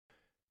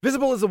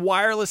Visible is a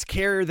wireless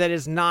carrier that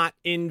is not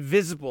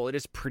invisible. It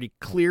is pretty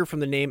clear from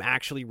the name.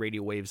 Actually,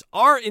 radio waves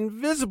are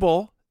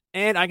invisible,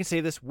 and I can say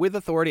this with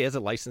authority as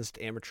a licensed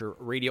amateur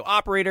radio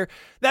operator.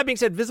 That being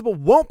said, Visible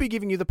won't be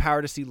giving you the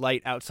power to see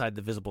light outside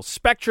the visible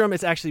spectrum.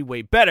 It's actually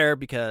way better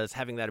because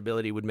having that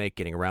ability would make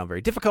getting around very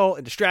difficult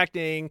and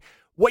distracting.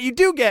 What you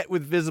do get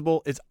with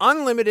Visible is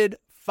unlimited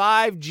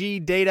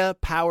 5G data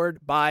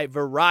powered by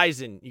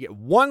Verizon. You get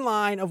one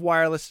line of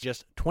wireless,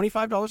 just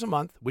 $25 a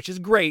month, which is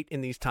great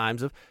in these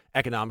times of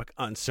economic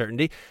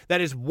uncertainty. That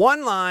is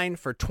one line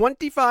for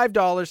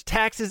 $25,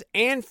 taxes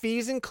and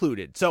fees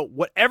included. So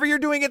whatever you're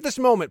doing at this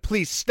moment,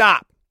 please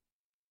stop.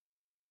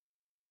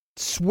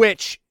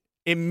 Switch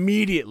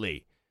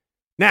immediately.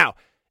 Now,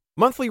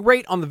 monthly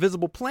rate on the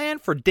Visible plan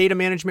for data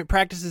management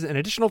practices and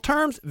additional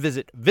terms,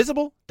 visit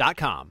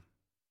visible.com.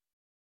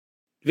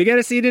 Wie geht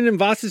es Ihnen?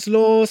 Was ist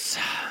los?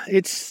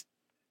 It's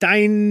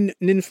deinen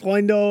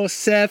Freundo,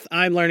 Seth.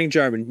 I'm learning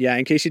German. Yeah,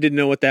 in case you didn't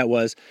know what that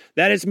was.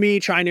 That is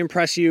me trying to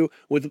impress you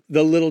with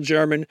the little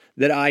German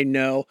that I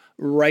know.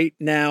 Right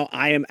now,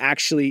 I am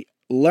actually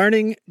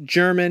learning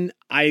German.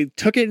 I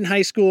took it in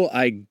high school.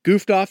 I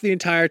goofed off the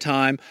entire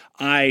time.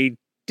 I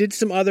did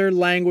some other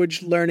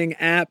language learning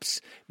apps.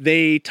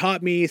 They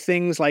taught me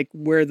things like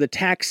where the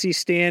taxi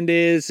stand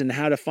is and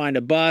how to find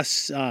a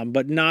bus,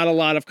 but not a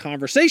lot of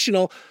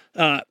conversational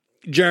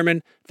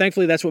German.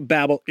 Thankfully, that's what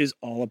Babbel is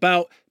all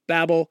about.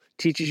 Babbel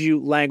teaches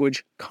you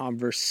language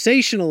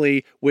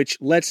conversationally, which,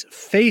 let's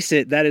face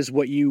it, that is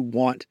what you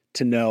want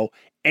to know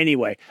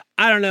anyway.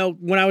 I don't know.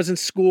 When I was in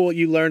school,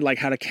 you learned like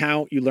how to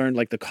count. You learned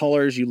like the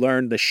colors. You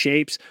learned the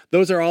shapes.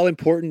 Those are all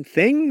important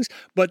things,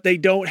 but they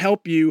don't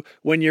help you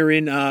when you're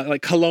in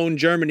like Cologne,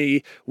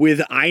 Germany with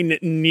Ein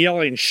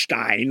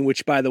Nierenstein,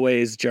 which, by the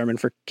way, is German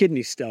for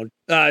kidney stone.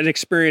 An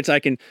experience I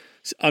can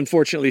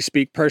unfortunately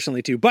speak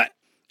personally to, but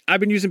I've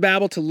been using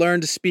Babbel to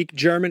learn to speak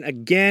German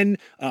again,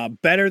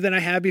 better than I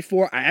have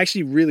before. I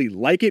actually really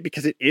like it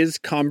because it is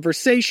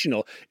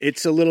conversational.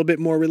 It's a little bit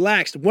more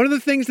relaxed. One of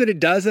the things that it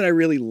does that I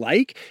really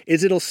like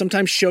is it'll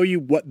sometimes show you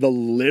what the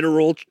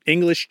literal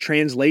English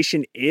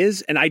translation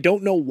is. And I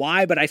don't know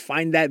why, but I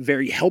find that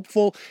very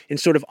helpful in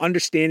sort of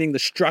understanding the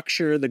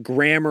structure, the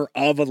grammar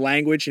of a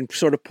language and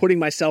sort of putting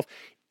myself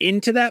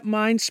into that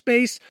mind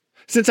space.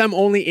 Since I'm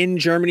only in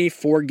Germany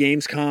for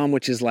Gamescom,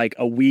 which is like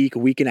a week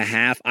and a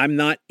half, I'm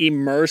not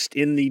immersed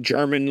in the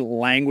German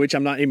language.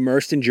 I'm not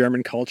immersed in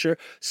German culture.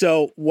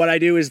 So what I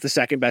do is the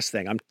second best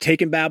thing. I'm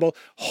taking Babbel.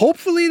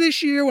 Hopefully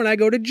this year when I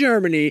go to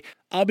Germany,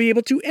 I'll be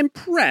able to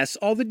impress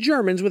all the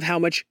Germans with how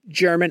much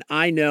German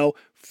I know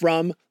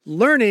from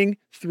learning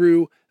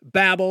through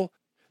Babbel.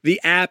 The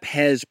app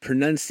has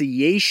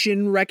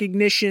pronunciation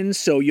recognition,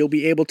 so you'll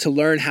be able to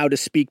learn how to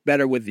speak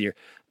better with your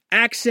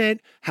accent,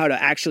 how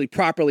to actually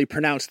properly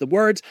pronounce the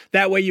words.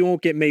 That way you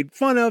won't get made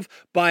fun of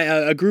by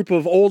a group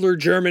of older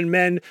German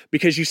men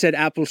because you said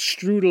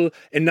Apfelstrudel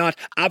and not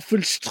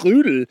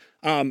Apfelstrudel.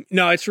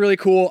 No, it's really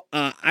cool.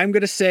 I'm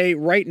going to say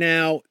right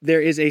now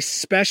there is a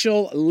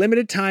special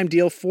limited time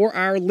deal for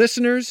our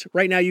listeners.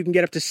 Right now you can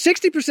get up to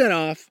 60%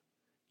 off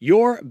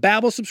your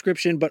Babbel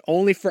subscription, but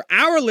only for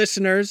our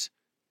listeners,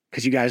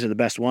 because you guys are the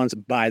best ones,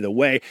 by the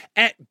way,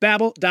 at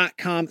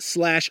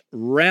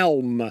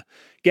babbel.com/realm.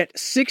 Get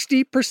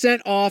 60%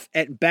 off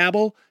at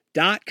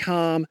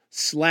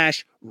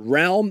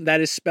babbel.com/realm. That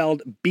is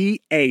spelled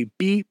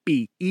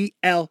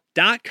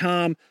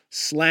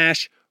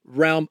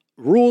BABBEL.com/realm.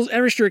 Rules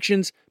and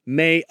restrictions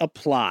may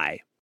apply.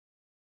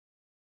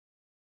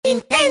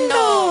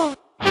 Nintendo!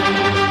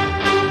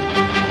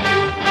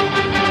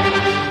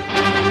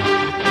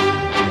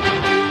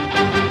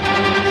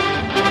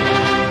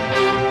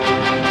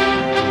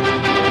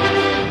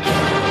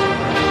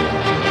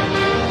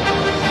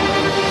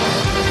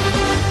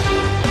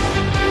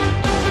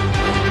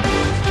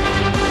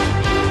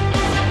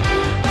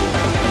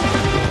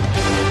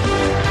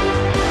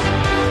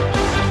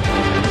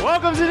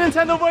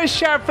 Nintendo Voice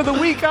Chat for the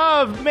week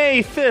of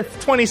May 5th,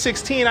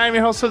 2016. I'm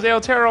your host, Jose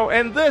Otero,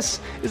 and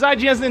this is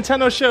IGN's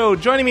Nintendo Show.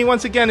 Joining me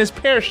once again is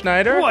Per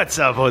Schneider. What's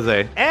up,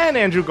 Jose? And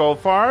Andrew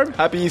Goldfarb.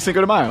 Happy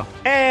Cinco de Mayo.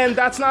 And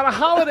that's not a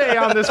holiday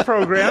on this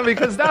program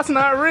because that's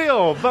not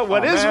real. But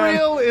what is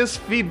real is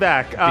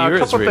feedback. A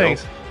couple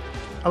things.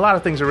 A lot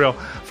of things are real.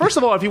 First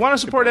of all, if you want to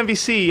support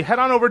NVC, head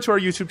on over to our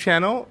YouTube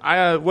channel.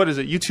 What is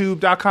it?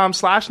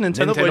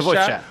 YouTube.com/Nintendo Voice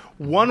Chat.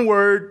 One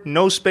word,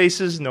 no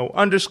spaces, no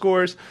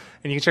underscores.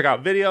 And you can check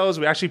out videos.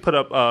 We actually put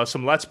up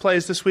some Let's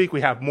Plays this week.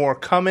 We have more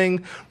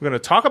coming. We're going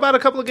to talk about a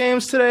couple of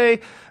games today.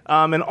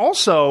 And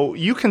also,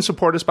 you can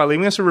support us by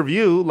leaving us a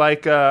review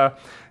like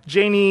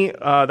Janie,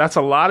 that's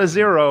a lot of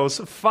zeros,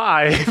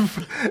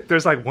 5.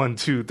 There's like 1,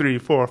 2, 3,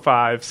 4,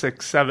 5,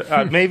 6,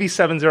 7, maybe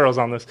 7 zeros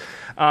on this,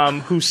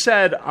 who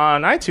said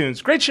on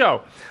iTunes, great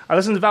show. I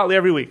listen devoutly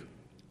every week.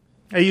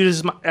 I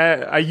use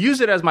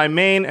it as my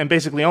main and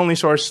basically only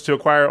source to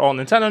acquire all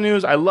Nintendo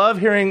news. I love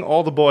hearing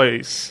all the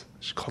boys.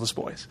 Should call us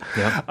boys.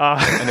 Yeah.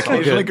 And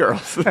occasionally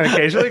girls. And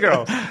occasionally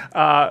girls.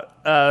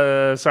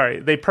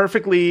 They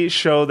perfectly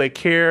show they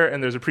care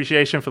and there's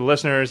appreciation for the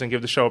listeners and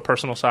give the show a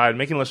personal side,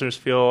 making listeners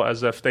feel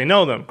as if they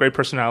know them. Great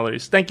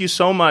personalities. Thank you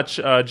so much,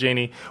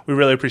 Janie. We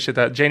really appreciate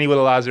that. Janie with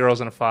a lot of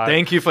zeros and a 5.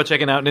 Thank you for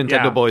checking out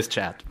Nintendo Boys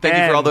Chat. Thank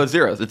you for all those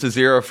zeros. It's a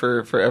 0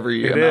 for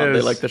every amount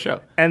they like the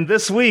show. And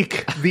this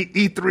week, the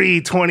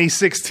E3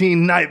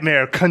 2016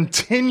 nightmare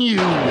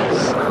continues.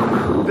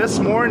 This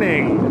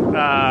morning,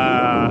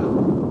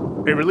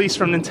 a release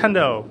from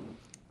Nintendo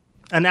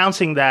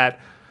announcing that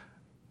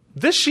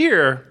this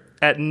year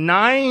at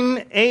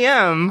 9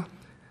 a.m.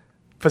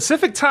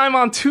 Pacific time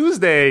on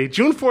Tuesday,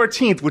 June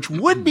 14th, which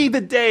would be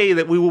the day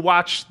that we will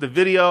watch the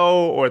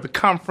video or the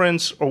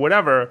conference or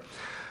whatever,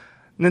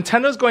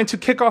 Nintendo's going to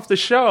kick off the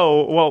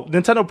show. Well,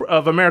 Nintendo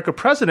of America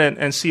president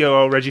and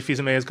COO Reggie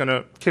Fils-Aimé is going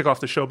to kick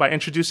off the show by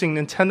introducing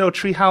Nintendo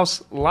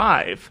Treehouse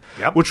Live,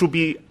 which will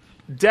be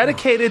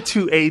dedicated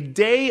to a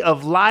day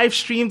of live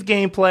streamed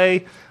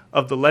gameplay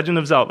of The Legend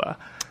of Zelda.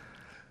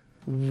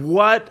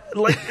 What?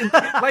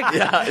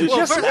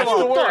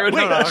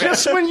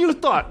 Just when you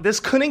thought this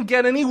couldn't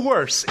get any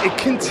worse, it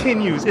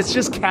continues. It's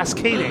just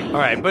cascading. All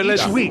right, but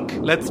each week.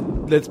 Let's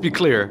be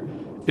clear.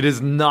 It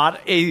is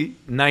not a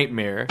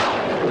nightmare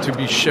to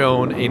be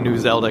shown a new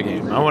Zelda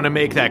game. I want to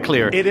make that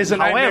clear. It is a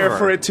nightmare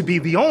for it to be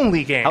the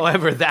only game.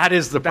 However, that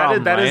is the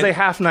problem. That is a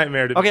half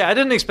nightmare to be. Okay, I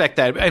didn't expect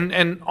that.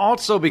 And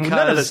also because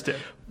none of us did.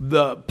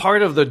 The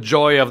part of the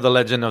joy of The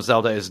Legend of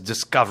Zelda is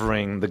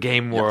discovering the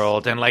game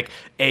world, and like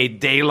a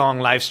day-long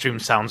live stream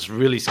sounds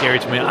really scary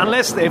to me,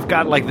 unless they've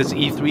got like this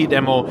E3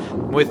 demo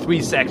with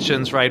 3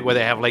 sections, right, where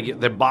they have like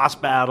the boss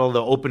battle,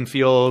 the open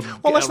field.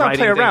 Well, let's not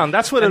play around.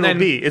 That's what it'll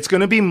be. It's going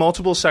to be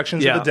multiple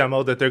sections of the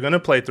demo that they're going to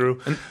play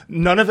through.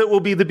 None of it will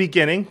be the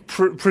beginning,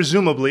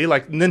 presumably.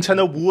 Like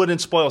Nintendo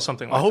wouldn't spoil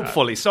something like that.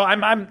 Hopefully. So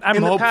I'm in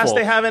hopeful. The past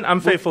they haven't.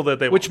 I'm faithful that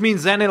they will. Which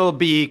means then it'll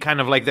be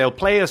kind of like they'll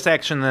play a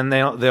section, and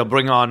they'll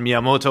bring on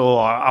Miyamoto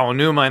or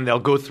Aonuma, and they'll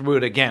go through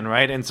it again,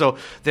 right? And so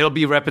there'll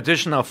be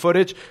repetition of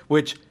footage,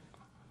 which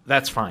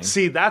that's fine.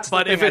 See, that's the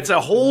but thing. If it's a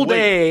whole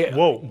day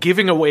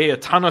giving away a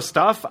ton of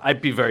stuff,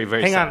 I'd be very,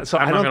 very sad. Hang on. So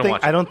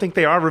I don't think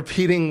they are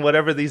repeating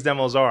whatever these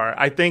demos are.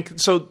 I think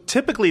so.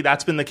 Typically,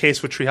 that's been the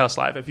case with Treehouse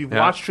Live. If you've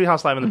watched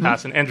Treehouse Live in the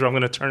past, and Andrew, I'm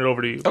going to turn it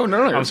over to you. Oh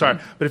no, I'm sorry,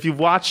 but if you've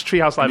watched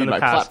Treehouse Live in the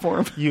past,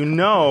 you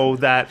know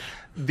that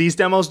these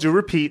demos do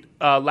repeat.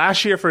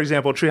 Last year, for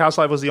example, Treehouse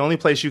Live was the only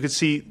place you could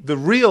see the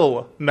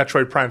real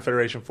Metroid Prime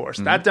Federation Force.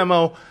 That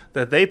demo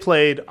that they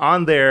played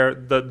on there,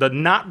 the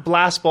not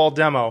Blast Ball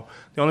demo,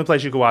 the only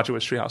place you could watch it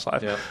was Treehouse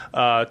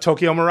Live.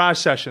 Tokyo Mirage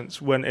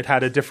Sessions, when it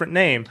had a different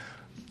name,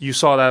 you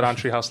saw that on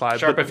Treehouse Live.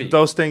 Sharpify.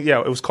 Those things,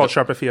 it was called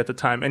Sharpify at the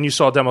time. And you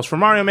saw demos for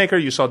Mario Maker,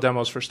 you saw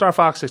demos for Star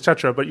Fox,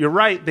 etc. But you're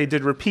right, they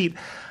did repeat.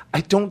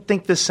 I don't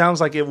think this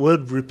sounds like it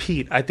would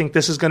repeat. I think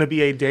this is going to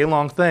be a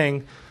day-long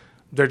thing.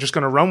 They're just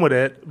going to run with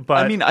it,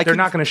 but they're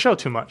not going to show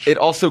too much. It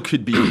also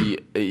could be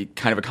a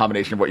kind of a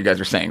combination of what you guys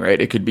are saying,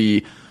 right? It could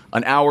be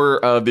an hour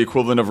of the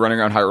equivalent of running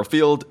around Hyrule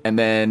Field, and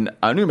then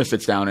Aonuma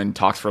sits down and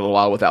talks for a little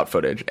while without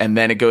footage. And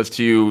then it goes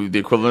to the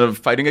equivalent of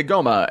fighting a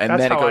Goma, and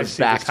then it goes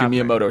back to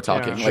Miyamoto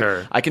talking. Yeah.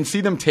 Like, I can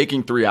see them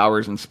taking 3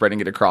 hours and spreading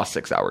it across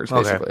 6 hours,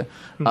 basically.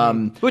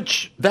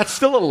 Which, that's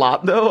still a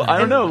lot, though. I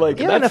don't know.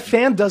 And a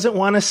fan doesn't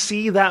want to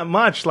see that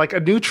much. Like,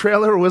 a new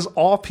trailer was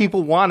all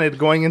people wanted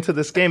going into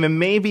this game, and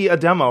maybe a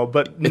demo,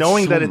 but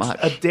knowing that it's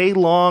a day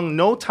long,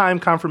 no time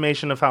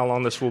confirmation of how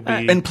long this will be.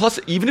 And plus,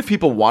 even if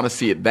people want to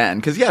see it then,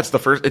 because, it's the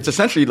first... It's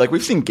essentially, like,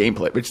 we've seen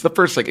gameplay, which is the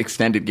first, like,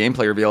 extended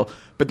gameplay reveal.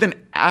 But then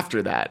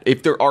after that,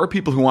 if there are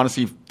people who want to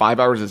see 5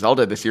 hours of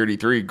Zelda this year at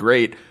E3,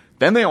 great.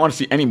 Then they don't want to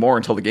see any more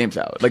until the game's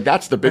out. Like,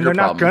 that's the bigger problem. And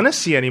they're not going to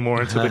see any more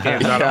until the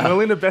game's out. I'm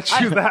willing to bet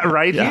you that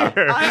right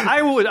here.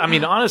 I would,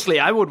 honestly,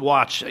 I would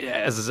watch,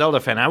 as a Zelda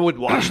fan, I would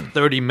watch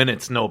 30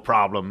 minutes, no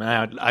problem.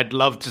 I'd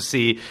love to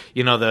see,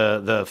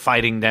 the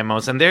fighting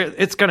demos. And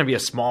it's going to be a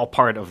small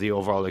part of the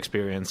overall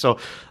experience. So,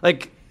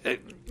 like...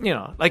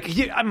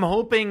 I'm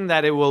hoping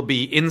that it will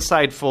be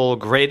insightful,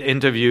 great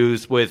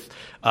interviews with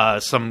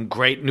some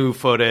great new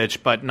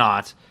footage, but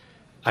not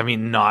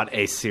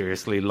a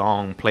seriously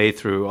long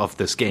playthrough of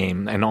this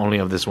game and only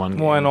of this one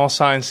game. Well, and all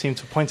signs seem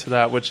to point to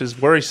that, which is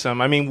worrisome.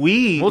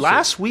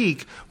 Last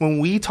week, when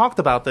we talked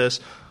about this,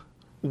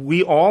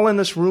 we all in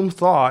this room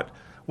thought,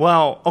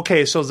 well,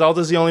 okay, so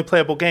Zelda's the only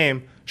playable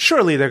game.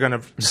 Surely they're going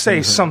to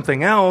say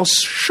something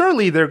else.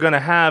 Surely they're going to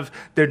have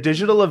their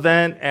digital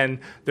event, and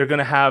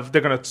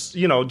Pokemon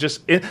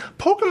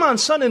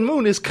Sun and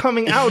Moon is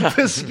coming out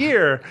this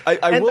year.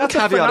 I will that's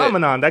a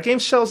phenomenon. That game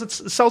sells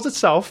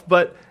itself,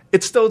 but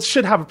it still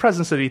should have a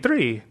presence at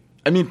E3.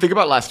 I mean, think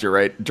about last year,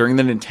 right? During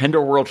the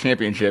Nintendo World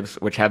Championships,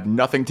 which have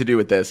nothing to do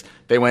with this,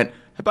 they went,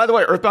 by the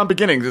way, Earthbound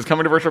Beginnings is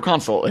coming to Virtual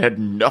Console. It had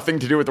nothing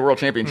to do with the World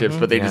Championships,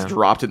 but they just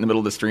dropped it in the middle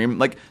of the stream.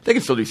 Like, they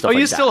can still do stuff like that.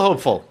 Are you still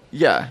hopeful?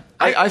 Yeah.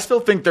 I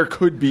still think there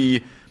could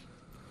be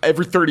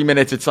every 30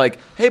 minutes, it's like,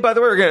 hey, by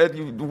the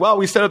way, while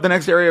we set up the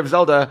next area of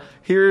Zelda,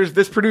 here's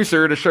this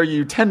producer to show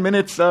you 10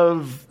 minutes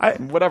of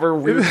whatever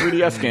weird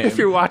 3DS game. If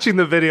you're watching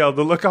the video,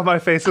 the look on my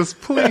face is,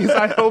 please,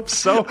 I hope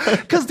so.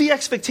 Because the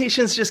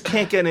expectations just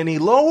can't get any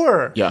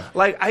lower. Yeah.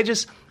 Like,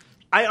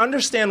 I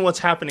understand what's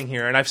happening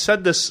here, and I've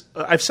said this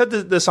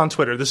on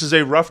Twitter. This is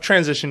a rough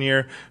transition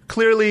year.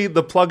 Clearly,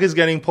 the plug is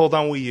getting pulled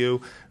on Wii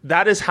U.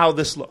 That is how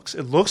this looks.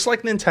 It looks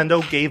like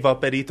Nintendo gave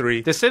up at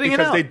E3 They're sitting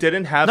because it out. they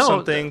didn't have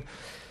something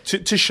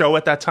to show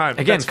at that time.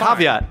 Again, That's fine.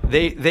 caveat,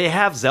 they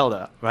have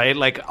Zelda, right?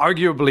 Like,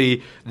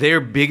 arguably,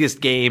 their biggest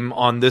game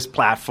on this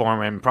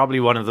platform and probably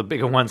one of the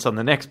bigger ones on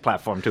the next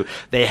platform, too.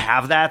 They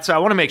have that, so I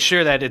want to make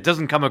sure that it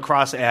doesn't come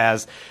across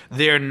as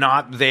they're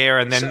not there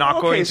and they're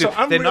not going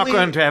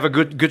to have a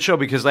good show,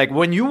 because, like,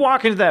 when you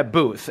walk into that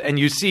booth and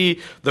you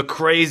see the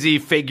crazy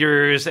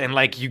figures and,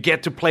 like, you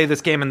get to play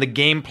this game and the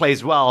game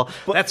plays well,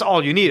 that's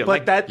all you need. But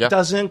like, that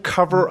doesn't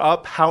cover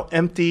up how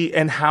empty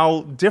and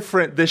how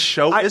different this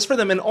show is for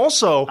them. And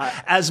also,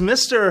 as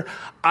Mr.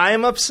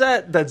 I'm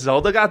upset that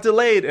Zelda got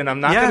delayed and I'm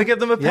not going to give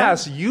them a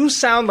pass, you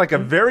sound like a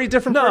very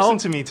different person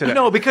to me today.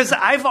 No, because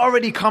I've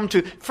already come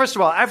to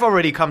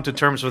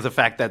terms with the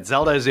fact that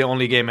Zelda is the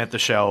only game at the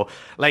show.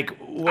 Like,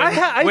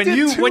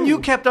 when you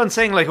kept on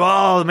saying, like,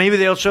 well, maybe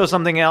they'll show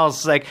something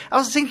else, like, I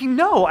was thinking,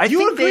 no, I think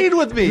you agreed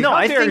with me. No,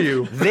 How dare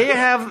you?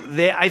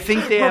 I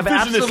think they have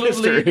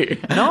absolutely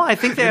no, I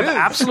think they have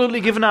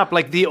absolutely given up.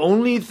 Like, the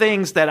only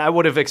things that I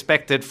would have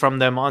expected from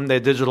them on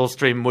their digital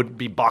stream would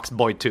be Box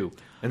Boy 2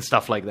 and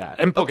stuff like that,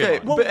 and Pokemon. Okay,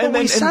 well,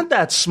 we said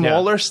that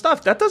smaller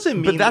stuff. That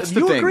doesn't mean that's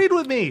the you thing. agreed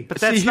with me. But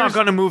that's not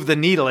going to move the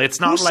needle. It's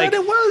not Who like said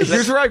it was?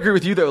 Here's where I agree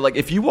with you, though. Like,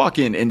 if you walk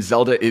in and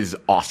Zelda is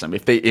awesome,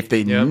 if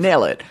they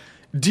nail it,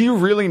 do you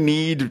really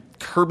need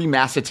Kirby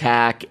Mass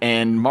Attack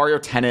and Mario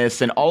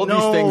Tennis and all of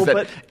these things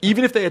that,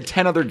 even if they had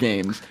 10 other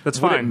games,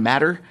 would it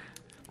matter?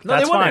 No,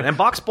 they wouldn't. And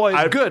Box Boy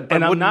is good, but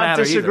and I'm wouldn't not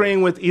matter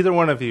disagreeing with either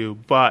one of you.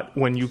 But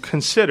when you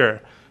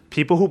consider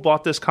people who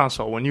bought this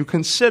console, when you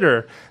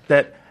consider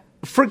that,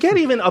 forget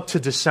even up to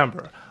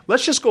December.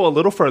 Let's just go a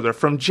little further.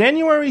 From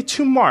January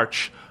to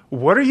March,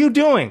 what are you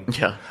doing?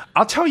 Yeah.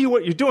 I'll tell you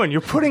what you're doing.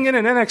 You're putting in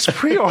an NX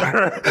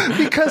pre-order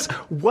because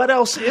what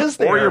else is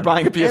there? Or you're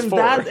buying a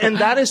PS4. And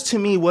that is, to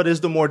me, what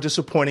is the more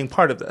disappointing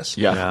part of this.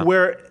 Yeah.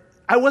 Where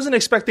I wasn't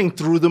expecting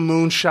through the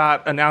moon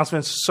shot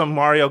announcements, some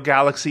Mario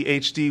Galaxy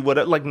HD,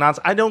 nonsense.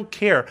 I don't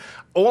care.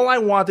 All I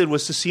wanted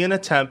was to see an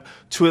attempt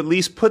to at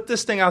least put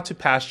this thing out to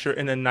pasture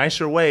in a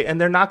nicer way, and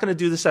they're not going to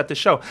do this at the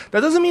show. That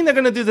doesn't mean they're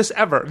going to do this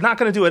ever. Not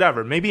going to do it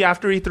ever. Maybe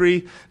after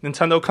E3,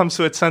 Nintendo comes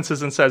to its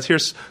senses and says,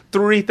 here's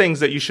 3 things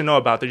that you should know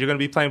about that you're going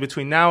to be playing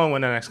between now and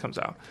when NX comes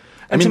out.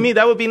 And to me,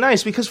 that would be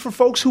nice, because for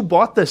folks who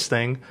bought this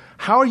thing,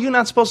 how are you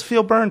not supposed to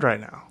feel burned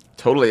right now?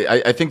 Totally.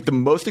 I think the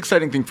most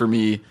exciting thing for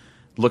me,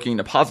 looking in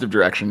a positive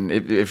direction,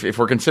 if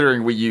we're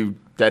considering Wii U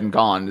dead and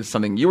gone, is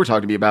something you were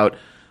talking to me about.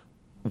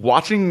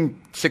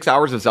 Watching 6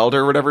 hours of Zelda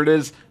or whatever it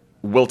is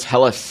will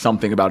tell us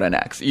something about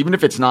NX. Even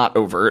if it's not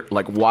overt,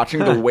 like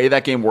watching the way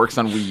that game works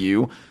on Wii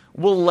U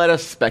will let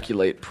us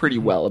speculate pretty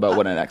well about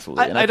what NX will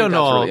be. And I don't think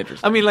know. That's really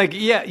interesting. I mean, like,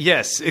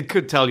 yes, it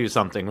could tell you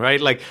something, right?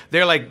 Like,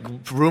 there are, like,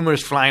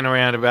 rumors flying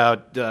around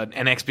about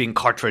NX being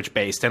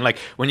cartridge-based. And, like,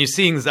 when you're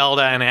seeing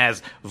Zelda and it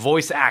has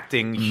voice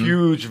acting,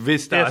 huge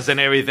vistas and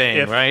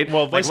everything, right?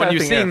 Well, like, when you're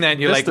seeing that,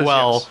 you're like,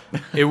 well,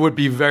 it would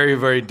be very,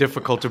 very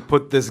difficult to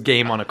put this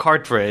game on a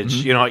cartridge,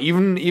 you know,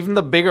 even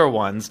the bigger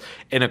ones,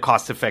 in a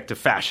cost-effective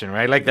fashion,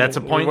 right? Like, that's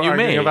a point we were you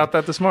arguing made. about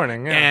that this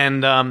morning, yeah.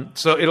 And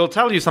so it'll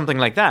tell you something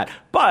like that.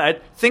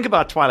 But think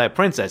about Twilight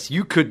Princess.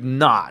 You could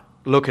not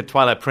look at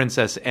Twilight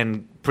Princess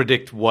and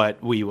predict what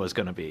Wii was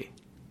going to be.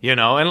 You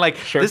know, and like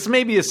this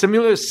may be a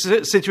similar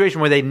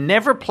situation where they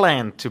never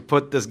planned to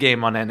put this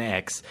game on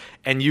NX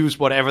and use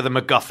whatever the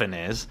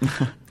MacGuffin is.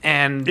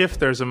 And if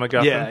there's a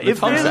MacGuffin, if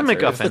there's a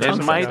MacGuffin,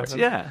 it might, It's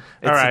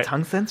a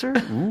tongue sensor.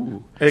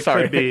 Ooh, it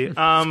could be.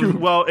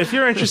 Well, if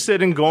you're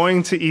interested in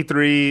going to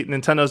E3,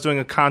 Nintendo's doing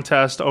a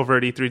contest over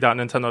at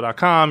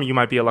e3.nintendo.com. You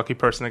might be a lucky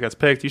person that gets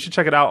picked. You should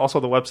check it out. Also,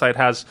 the website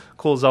has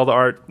cool Zelda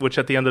art, which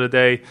at the end of the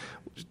day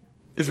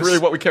is really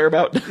what we care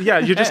about. Yeah,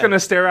 you're just going to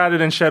stare at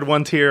it and shed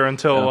one tear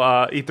until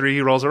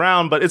E3 rolls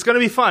around. But it's going to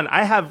be fun.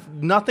 I have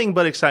nothing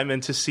but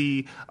excitement to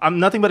see. I'm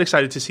nothing but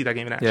excited to see that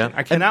game in action. Yeah.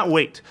 I cannot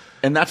wait.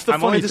 And that's the I'm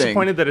funny only thing.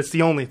 disappointed that it's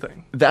the only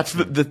thing. That's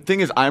the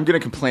thing is, I'm going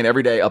to complain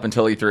every day up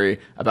until E3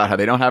 about how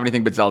they don't have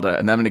anything but Zelda,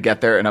 and then I'm going to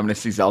get there and I'm going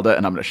to see Zelda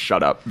and I'm going to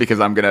shut up because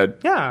I'm going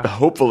to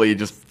hopefully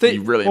just be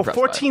really impressed.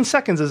 14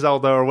 seconds of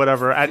Zelda or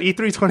whatever at E3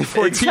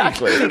 2014.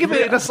 Exactly. Think of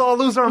it. Made us all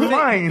lose our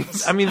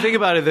minds. I mean, think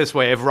about it this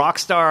way: if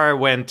Rockstar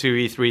went to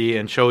E3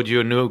 and showed you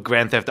a new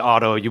Grand Theft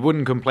Auto, you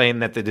wouldn't complain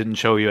that they didn't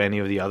show you any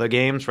of the other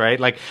games, right?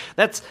 Like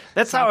that's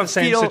how I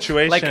feel.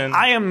 Situation. Like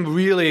I am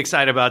really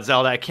excited about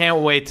Zelda. I can't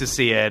wait to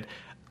see it.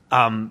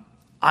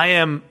 I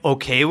am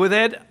okay with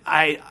it.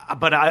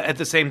 But at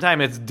the same time,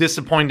 it's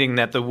disappointing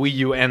that the Wii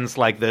U ends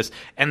like this,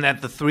 and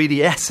that the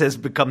 3DS has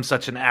become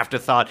such an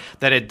afterthought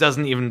that it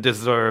doesn't even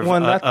deserve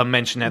a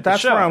mention at the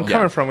show. That's where I'm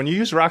coming from. When you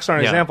use Rockstar as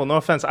an example, no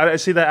offense, I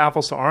see that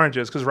apples to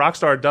oranges, because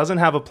Rockstar doesn't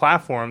have a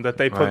platform that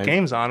they put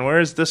games on,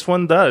 whereas this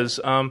one does.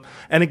 And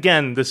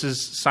again, this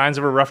is signs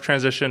of a rough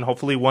transition.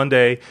 Hopefully, one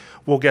day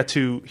we'll get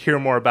to hear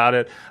more about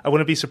it. I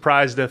wouldn't be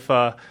surprised if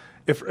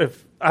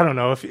I don't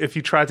know, if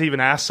you tried to even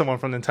ask someone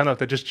from Nintendo if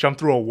they just jumped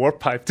through a warp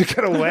pipe to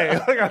get away.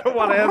 Like, I don't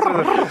want to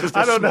answer that.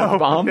 I don't know.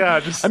 Bomb?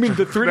 Yeah, I mean,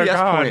 the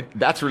 3DS point,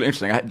 that's really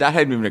interesting. That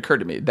hadn't even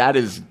occurred to me. That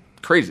is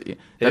crazy.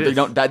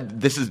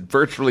 This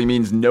virtually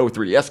means no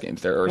 3DS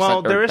games there.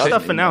 There is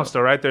stuff announced,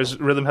 though, right? There's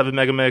Rhythm Heaven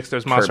Mega Mix,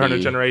 there's Monster Hunter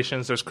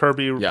Generations, there's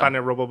Kirby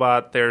Planet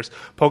Robobot, there's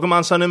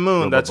Pokemon Sun and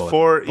Moon. That's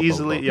for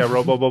easily... Yeah,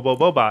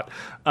 Robobot.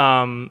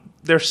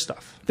 There's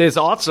stuff. There's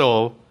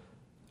also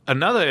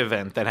another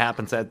event that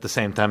happens at the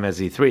same time as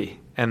E3,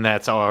 and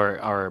that's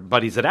our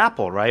buddies at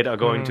Apple, right, are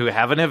going to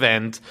have an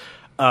event.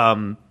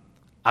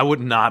 I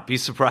would not be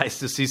surprised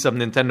to see some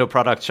Nintendo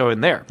products show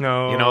in there.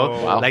 No. You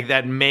know, like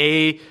that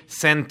may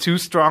send too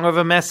strong of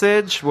a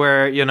message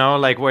where, you know,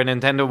 like where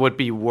Nintendo would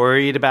be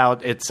worried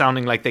about it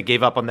sounding like they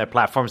gave up on their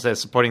platforms that are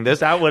supporting this.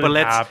 That wouldn't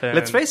happen.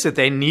 Let's face it,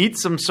 they need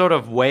some sort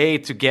of way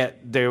to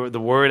get the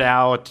word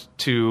out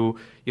to,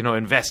 you know,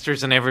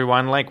 investors and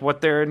everyone, like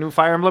what their new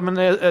Fire Emblem and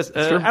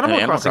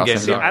Animal Crossing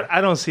games are.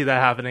 I don't see that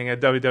happening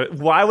at WWE.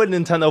 Why would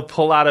Nintendo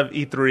pull out of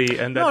E3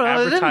 and then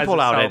advertise they didn't pull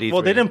out at E3.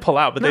 Well, they didn't pull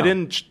out, but they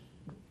didn't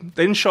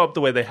show up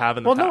the way they have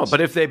in the past. Well, no, but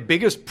if their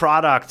biggest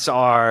products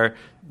are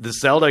the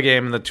Zelda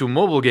game and the 2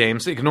 mobile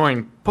games,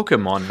 ignoring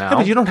Pokemon now. Yeah,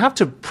 but you don't have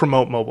to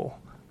promote mobile.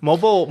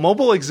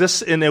 Mobile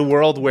exists in a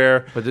world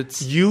where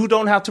you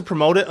don't have to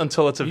promote it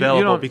until it's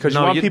available because you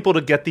want people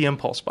to get the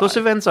impulse buy. Those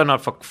events are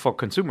not for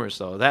consumers,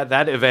 though.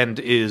 That event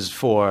is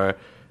for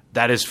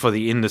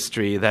the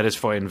industry. That is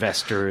for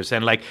investors.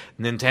 And like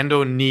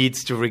Nintendo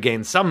needs to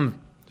regain some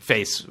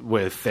face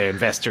with their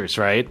investors,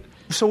 right?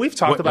 So we've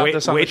talked about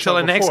this on the show before.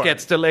 Wait till the next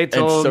gets delayed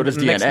till so does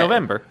next DNA.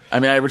 November.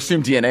 I mean, I would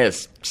assume DNA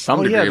is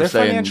some degree of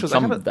saying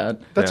some of that.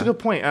 That's a good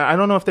point. I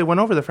don't know if they went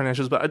over the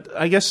financials, but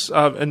I guess,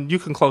 and you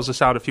can close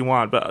this out if you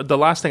want, but the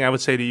last thing I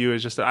would say to you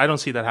is just that I don't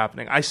see that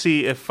happening. I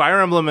see if Fire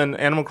Emblem and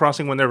Animal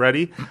Crossing, when they're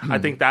ready, I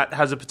think that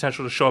has the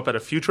potential to show up at a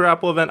future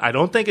Apple event. I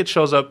don't think it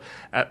shows up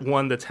at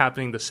one that's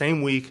happening the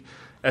same week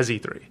as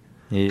E3.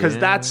 Because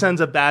that sends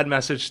a bad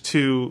message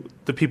to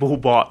the people who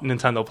bought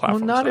Nintendo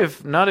platforms. Well, not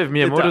if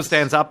Miyamoto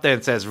stands up there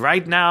and says,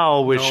 right now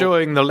we're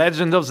showing The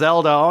Legend of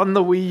Zelda on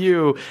the Wii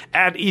U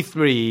at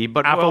E3,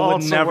 but Apple we're would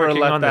also never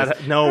working let on that.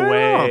 this. No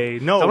way.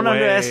 Don't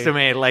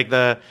underestimate like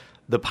the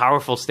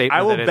powerful statement.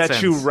 I will that it bet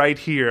sends. you right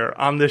here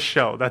on this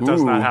show that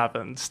does not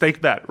happen.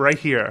 Stake bet right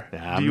here.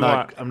 Yeah, Do you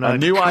want I'm not a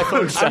new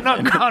iPhone 7?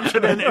 I'm not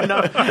confident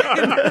enough.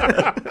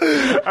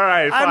 All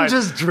right, fine. I'm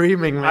just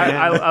dreaming, man.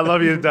 I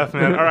love you to death,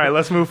 man. All right,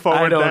 let's move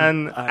forward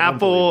then.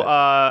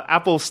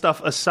 Apple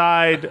stuff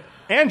aside.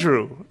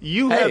 Andrew,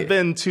 you have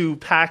been to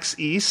PAX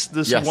East,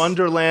 this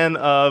wonderland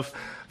of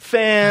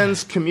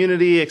fans,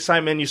 community,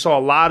 excitement. You saw a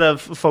lot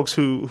of folks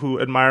who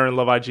admire and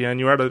love IGN.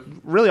 You were at a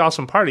really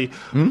awesome party.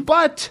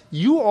 But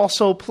you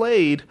also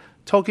played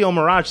Tokyo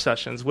Mirage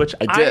Sessions, which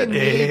I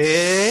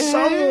need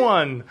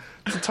someone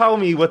to tell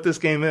me what this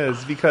game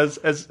is, because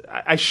as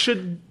I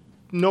should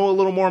know a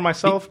little more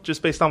myself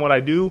just based on what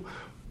I do,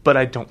 but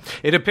I don't.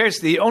 It appears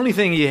the only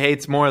thing he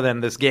hates more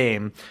than this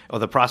game, or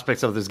the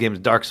prospects of this game, is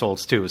Dark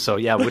Souls 2. So,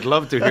 yeah, we'd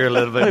love to hear a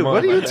little bit more.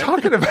 What are you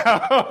talking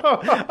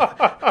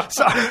about?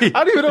 Sorry.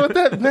 I don't even know what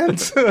that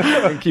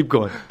meant. Keep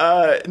going.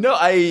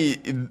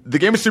 The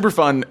game is super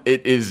fun.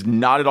 It is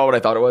not at all what I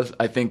thought it was.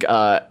 I think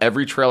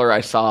every trailer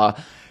I saw,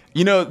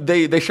 you know,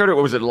 they showed it,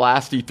 what was it,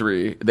 last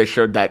E3? They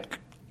showed that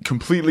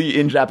completely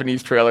in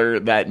Japanese trailer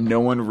that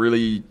no one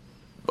really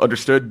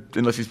understood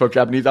unless you spoke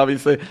Japanese,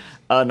 obviously,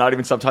 not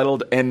even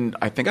subtitled. And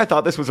I think I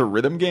thought this was a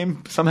rhythm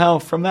game somehow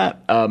from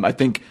that. I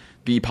think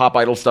the Pop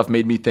Idol stuff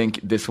made me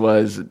think this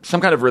was some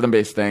kind of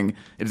rhythm-based thing.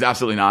 It is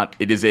absolutely not.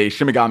 It is a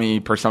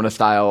Shimigami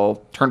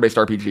Persona-style turn-based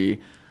RPG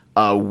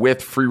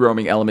with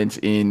free-roaming elements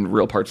in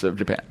real parts of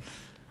Japan.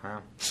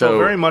 So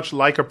very much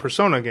like a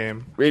Persona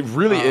game. It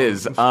really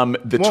is. Twist.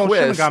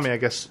 Shimigami, I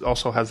guess,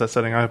 also has that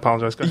setting. I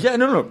apologize. Yeah,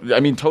 no. I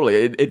mean, totally.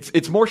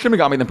 It's more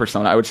Shimigami than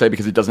Persona, I would say,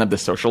 because it doesn't have the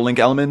social link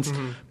elements.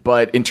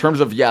 But in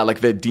terms of,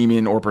 like the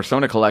Demon or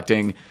Persona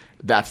collecting,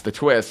 that's the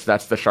twist.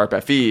 That's the Sharp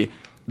FE.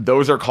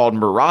 Those are called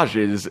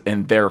Mirages,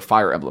 and they're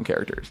Fire Emblem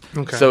characters.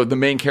 Okay. So the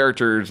main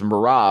character's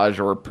Mirage,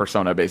 or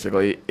Persona,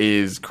 basically,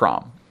 is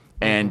Chrom.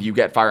 And you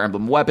get Fire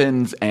Emblem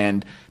weapons,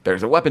 and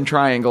there's a weapon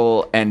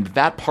triangle, and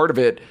that part of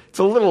it, it's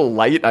a little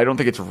light. I don't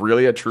think it's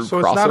really a true crossover.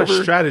 So it's not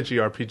a strategy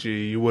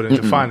RPG, you wouldn't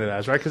define it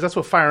as, right? Because that's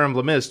what Fire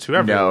Emblem is to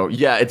everyone. No,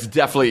 yeah, it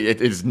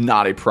is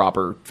not a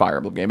proper Fire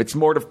Emblem game. It's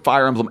more the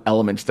Fire Emblem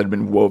elements that have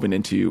been woven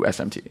into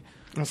SMT.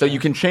 Okay. So you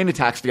can chain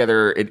attacks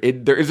together.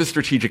 There is a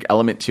strategic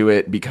element to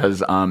it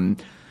because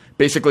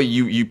basically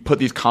you put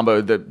these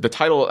combo. The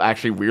title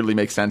actually weirdly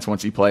makes sense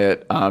once you play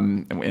it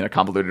in a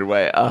convoluted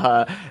way.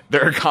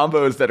 There are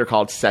combos that are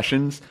called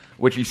sessions,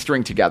 which you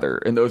string together,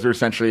 and those are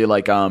essentially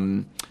like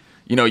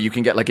you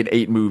can get like an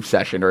 8-move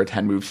session or a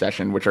 10-move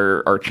session, which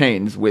are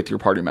chains with your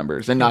party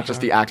members, and not just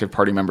the active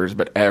party members,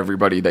 but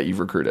everybody that you've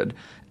recruited.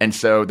 And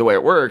so the way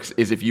it works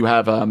is if you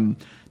have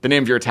the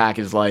name of your attack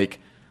is like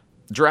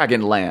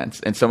Dragon Lance,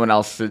 and someone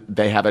else,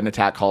 they have an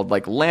attack called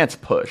like Lance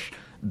Push.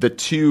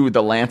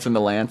 The Lance and the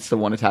Lance, so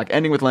one attack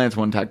ending with Lance,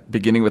 one attack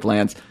beginning with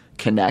Lance,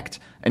 connect,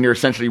 and you're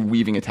essentially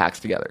weaving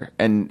attacks together,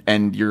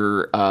 and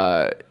you're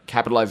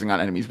capitalizing on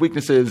enemies'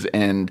 weaknesses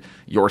and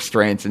your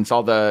strengths, and it's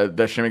all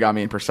the Shin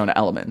Megami and Persona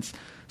elements.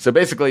 So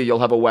basically, you'll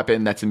have a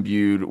weapon that's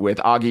imbued with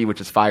Agi,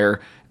 which is fire,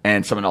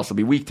 and someone else will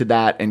be weak to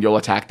that, and you'll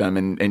attack them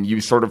and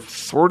use sort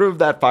of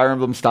that Fire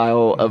Emblem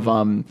style of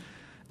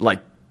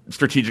like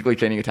strategically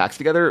chaining attacks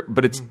together,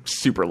 but it's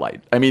super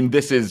light. I mean,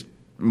 this is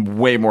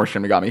way more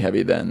Shin Megami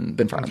heavy than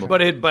Fire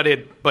Emblem.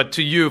 But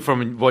to you,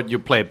 from what you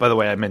played, by the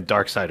way, I meant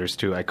Darksiders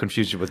too. I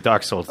confused you with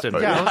Dark Souls,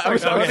 didn't I? I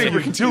was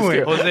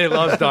doing. Jose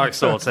loves Dark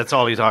Souls. That's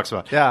all he talks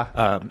about. Yeah.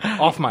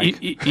 Off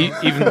mic.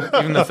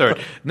 Even the third.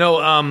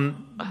 No.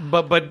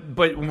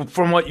 But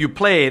from what you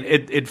played,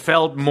 it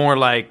felt more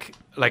like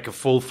a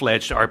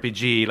full-fledged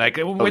RPG. Like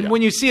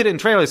when you see it in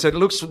trailers, it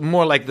looks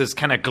more like this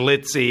kind of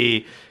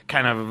glitzy,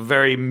 kind of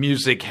very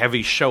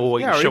music-heavy show. Or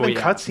even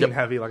cutscene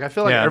heavy. Like I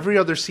feel like every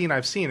other scene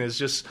I've seen is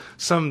just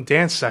some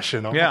dance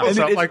session. Almost.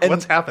 Yeah,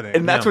 what's happening?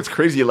 And that's what's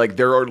crazy. Like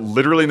there are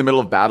literally in the middle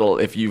of battle,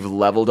 if you've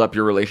leveled up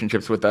your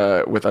relationships with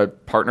a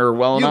partner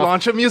well enough, you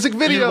launch a music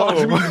video.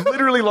 You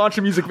literally launch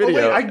a music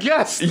video. Wait, I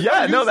guess.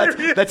 Yeah, no,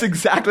 that's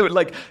exactly what.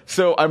 Like,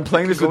 so I'm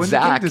playing this with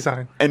Zach,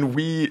 and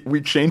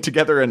we chained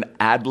together an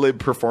ad-lib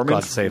performance.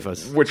 God save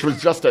us. Which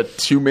was just a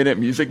 2-minute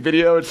music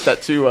video. It's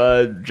set to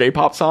a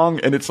J-pop song,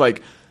 and it's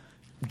like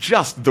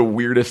just the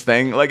weirdest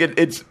thing. Like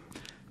it's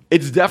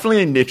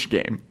definitely a niche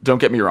game. Don't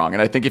get me wrong.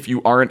 And I think if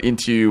you aren't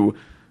into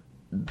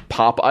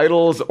pop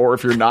idols or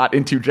if you're not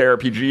into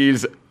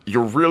JRPGs,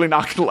 you're really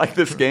not going to like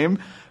this game.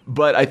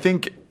 But I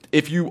think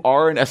if you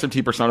are an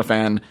SMT Persona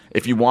fan,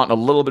 if you want a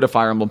little bit of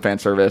Fire Emblem fan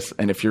service,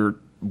 and if you're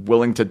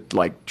willing to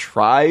like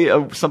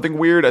try something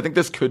weird, I think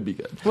this could be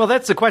good. Well,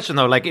 that's the question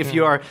though. Like if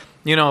you are,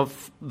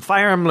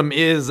 Fire Emblem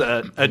is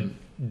a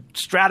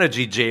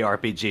strategy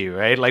JRPG,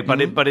 right? Like,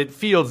 but it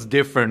feels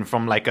different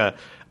from like a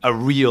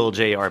real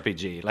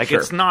JRPG. Like,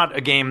 it's not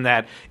a game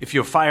that if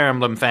you're a Fire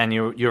Emblem fan,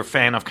 you're a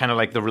fan of kind of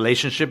like the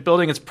relationship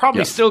building. It's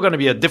probably still going to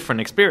be a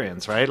different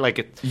experience, right? Like,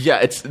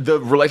 it's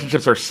the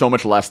relationships are so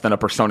much less than a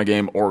Persona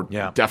game, or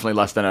definitely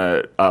less than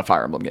a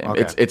Fire Emblem game.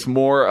 Okay. It's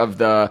more of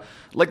the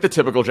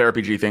typical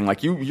JRPG thing.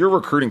 Like you're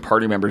recruiting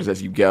party members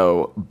as you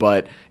go,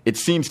 but it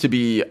seems to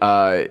be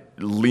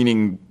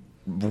leaning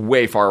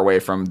way far away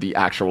from the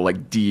actual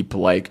like deep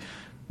like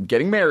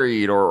getting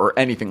married or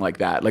anything like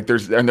that. Like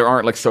there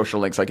aren't like social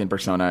links like in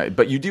Persona,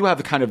 but you do have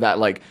the kind of that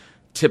like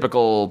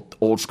typical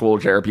old school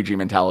JRPG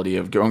mentality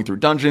of going through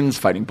dungeons,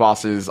 fighting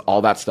bosses,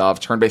 all that stuff,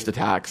 turn-based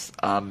attacks,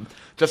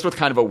 just with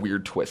kind of a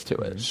weird twist to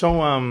it.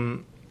 So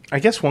I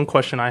guess one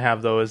question I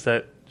have though is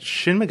that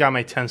Shin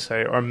Megami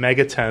Tensei, or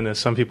Mega 10 as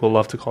some people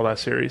love to call that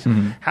series,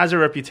 has a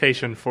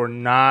reputation for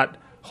not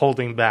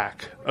holding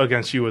back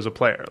against you as a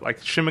player.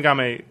 Like Shin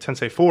Megami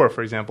Tensei 4,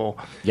 for example,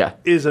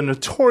 is a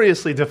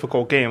notoriously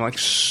difficult game. Like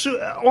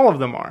all of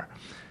them are.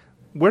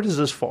 Where does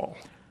this fall?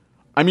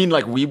 I mean,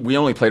 like we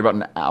only played about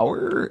an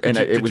hour, and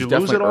it was definitely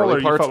lose it all, early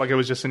or parts. You felt like it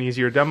was just an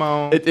easier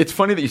demo? It's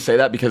funny that you say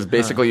that because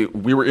basically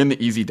we were in the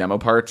easy demo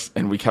parts,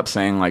 and we kept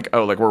saying like,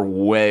 oh, like we're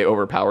way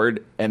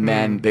overpowered, and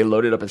then they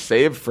loaded up a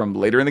save from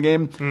later in the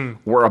game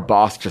where a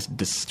boss just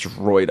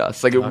destroyed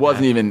us. Like it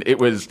wasn't even. It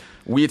was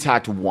we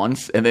attacked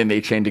once, and then they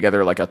chained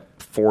together like a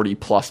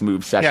 40+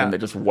 move session that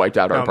just wiped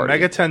out our party.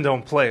 Mega 10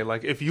 don't play.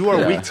 Like if you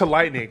are weak to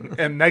lightning,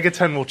 and Mega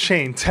 10 will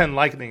chain 10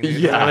 lightning.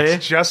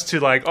 Just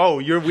to like, oh,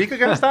 you're weak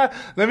against that?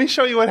 Let me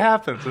show you what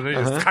happens. And they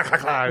just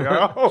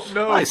oh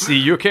no. I see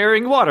you're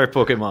carrying water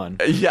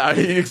Pokemon. Yeah,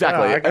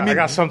 exactly. I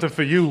got something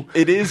for you.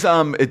 It is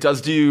it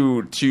does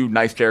do 2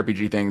 nice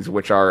JRPG things,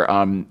 which are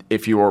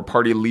if your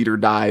party leader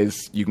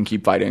dies, you can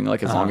keep fighting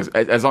like as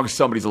long as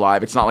somebody's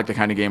alive. It's not like the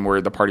kind of game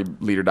where the party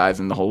leader dies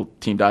and the whole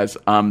team dies.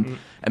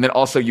 And then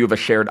also you have a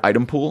shared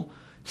item pool.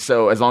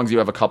 So as long as you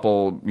have a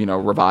couple,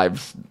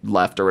 revives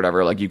left or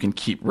whatever, like you can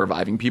keep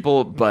reviving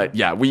people. But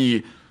yeah,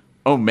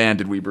 oh man,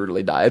 did we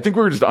brutally die. I think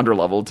we were just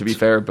underleveled, to be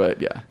fair, but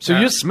yeah. So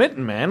you're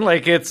smitten, man.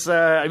 Like it's,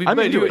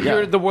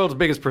 you're the world's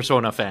biggest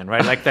Persona fan,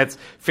 right? Like that's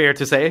fair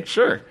to say?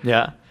 Sure.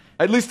 Yeah.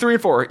 At least 3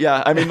 and 4.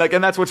 Yeah. I mean, like,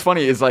 and that's what's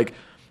funny is like,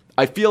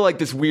 I feel like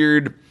this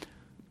weird,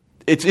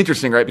 it's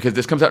interesting, right? Because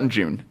this comes out in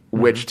June,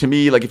 which to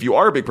me, like if you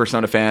are a big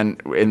Persona fan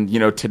and,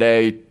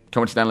 today,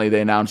 coincidentally,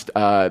 they announced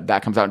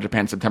that comes out in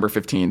Japan September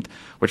 15th,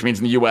 which means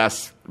in the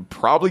US,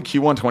 probably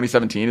Q1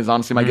 2017 is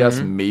honestly my guess,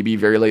 maybe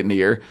very late in the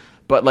year.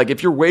 But like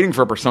if you're waiting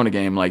for a Persona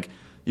game, like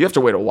you have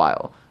to wait a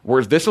while.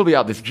 Whereas this will be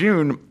out this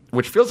June,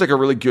 which feels like a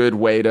really good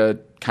way to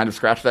kind of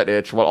scratch that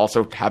itch while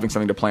also having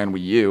something to play on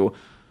Wii U.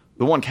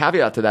 The one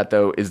caveat to that,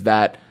 though, is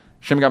that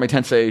Shin Megami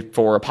Tensei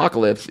for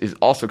Apocalypse is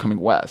also coming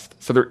west.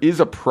 So there is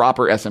a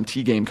proper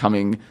SMT game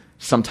coming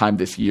sometime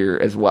this year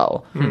as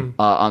well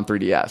on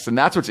 3DS. And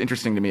that's what's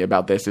interesting to me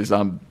about this is,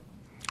 I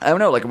don't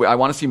know, like I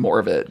want to see more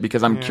of it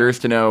because I'm curious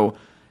to know,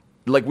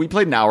 like we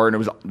played an hour and it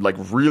was like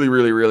really,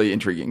 really, really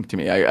intriguing to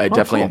me. I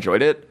definitely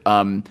enjoyed it.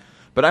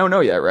 But I don't know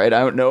yet, right? I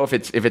don't know if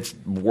it's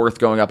worth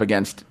going up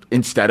against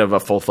instead of a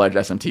full-fledged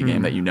SMT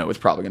game that is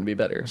probably going to be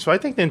better. So I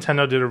think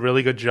Nintendo did a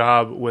really good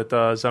job with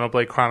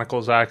Xenoblade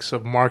Chronicles X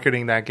of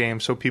marketing that game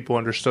so people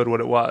understood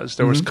what it was.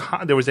 There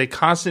was a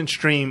constant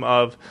stream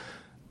of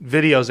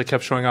videos that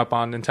kept showing up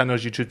on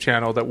Nintendo's YouTube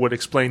channel that would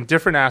explain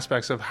different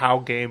aspects of how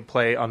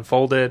gameplay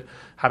unfolded,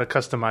 how to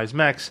customize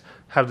mechs,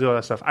 how to do all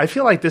that stuff. I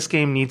feel like this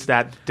game needs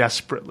that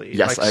desperately.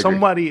 Yes, like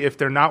somebody, if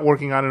they're not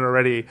working on it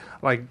already,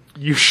 like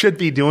you should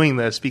be doing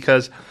this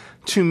because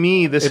to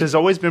me, this has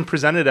always been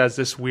presented as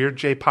this weird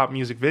J-pop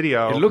music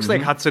video. It looks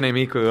like Hatsune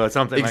Miku or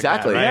something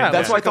exactly. like that. Right? Yeah,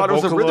 that's why I thought it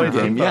was a rhythm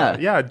game.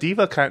 Yeah,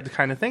 diva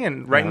kind of thing.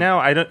 And right now,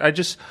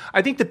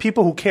 I think the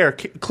people who care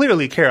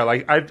clearly care.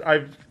 Like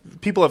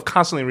people have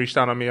constantly reached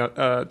out on me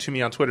to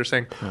me on Twitter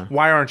saying,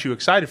 "Why aren't you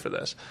excited for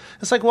this?"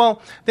 It's like,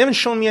 well, they haven't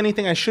shown me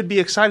anything I should be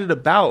excited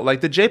about.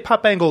 Like the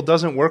J-pop angle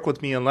doesn't work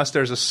with me unless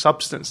there's a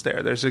substance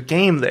there. There's a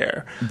game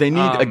there. They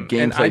need a gameplay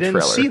trailer. And I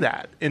didn't see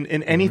that in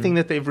anything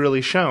that they've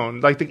really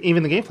shown. Like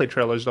even the gameplay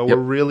trailers though were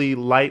really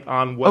light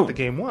on what the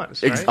game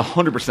was. Right?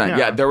 100%.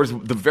 Yeah, there was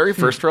the very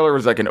first trailer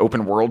was like an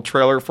open world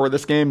trailer for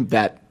this game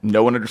that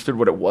no one understood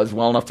what it was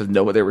well enough to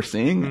know what they were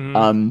seeing.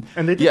 And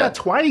they did that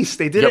twice.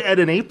 They did it at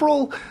an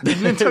April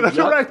Nintendo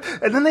Direct,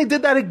 and then they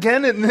did that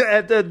again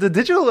at the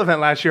digital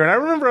event last year. And I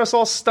remember us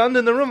all stunned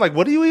in the room, like,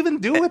 what do you even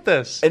do with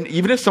this? And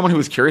even as someone who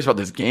was curious about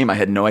this game, I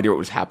had no idea what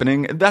was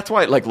happening. That's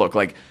why,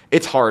 look,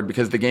 it's hard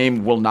because the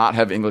game will not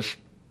have English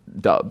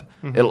dub.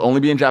 It'll only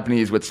be in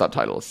Japanese with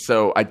subtitles.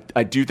 So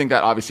I do think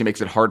that obviously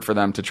makes it hard for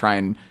them to try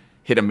and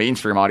hit a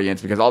mainstream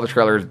audience because all the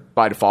trailers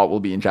by default will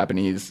be in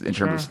Japanese in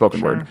terms of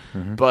spoken word.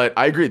 But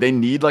I agree, they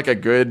need like a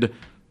good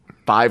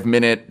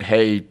 5-minute,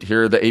 hey,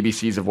 here are the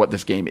ABCs of what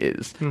this game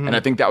is. And I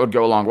think that would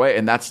go a long way.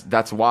 And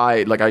that's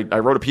why, like, I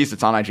wrote a piece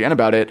that's on IGN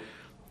about it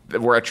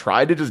where I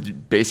tried to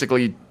just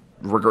basically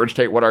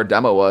regurgitate what our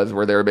demo was,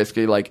 where they were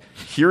basically like,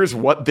 here's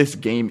what this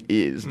game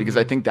is. Because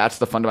I think that's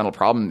the fundamental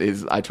problem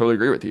is I totally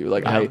agree with you.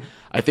 Like,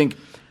 I think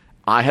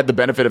I had the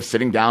benefit of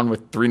sitting down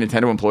with 3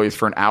 Nintendo employees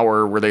for an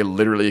hour where they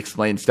literally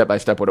explained step by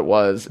step what it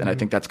was, and I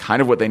think that's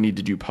kind of what they need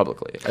to do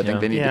publicly. I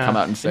think they need to come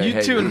out and say,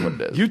 hey, here's what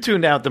it is. You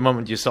tuned out the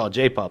moment you saw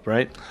J-pop,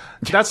 right?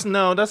 That's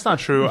not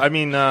true. I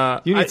mean,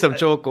 you need some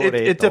chocolate.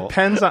 It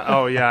depends on.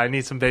 Oh yeah, I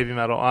need some baby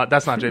metal.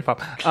 That's not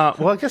J-pop.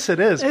 Well, I guess it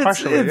is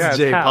partially. It's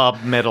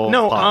J-pop metal.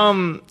 No,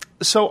 pop.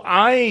 So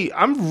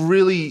I'm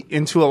really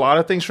into a lot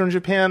of things from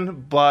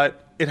Japan,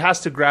 but it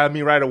has to grab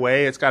me right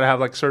away. It's got to have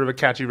like sort of a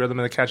catchy rhythm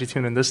and a catchy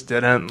tune, and this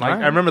didn't. Like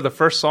I remember the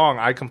first song,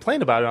 I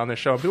complained about it on this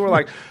show. People were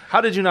like, "How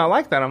did you not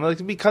like that?" I'm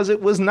like, "Because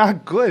it was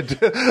not good.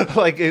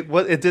 Like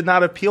it did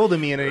not appeal to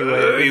me in any way.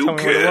 It didn't tell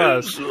me what it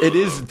was." It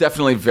is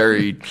definitely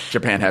very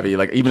Japan heavy.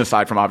 Like even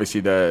aside from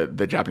obviously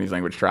the Japanese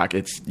language track,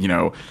 it's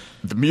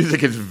the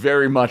music is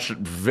very much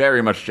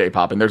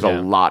J-pop, and there's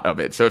a lot of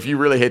it. So if you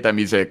really hate that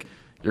music,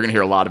 you're gonna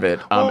hear a lot of it.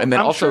 And then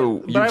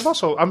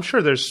I'm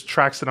sure there's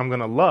tracks that I'm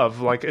gonna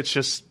love. Like it's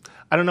just.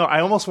 I don't know. I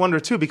almost wonder,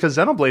 too, because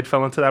Xenoblade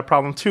fell into that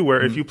problem, too,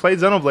 where if you played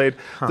Xenoblade,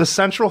 the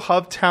Central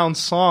Hub Town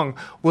song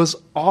was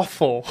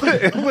awful.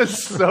 It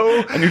was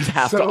so and you just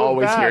have to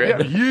always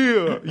bad.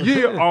 hear it.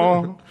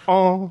 Yeah.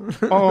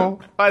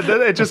 And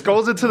then it just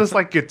goes into this,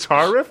 like,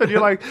 guitar riff, and you're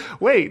like,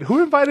 wait,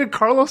 who invited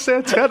Carlos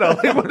Santana?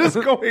 Like, what is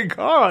going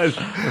on?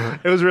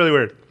 It was really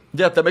weird.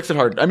 Yeah, that makes it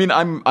hard. I mean,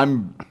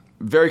 I'm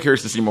very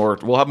curious to see more.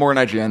 We'll have more in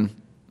IGN.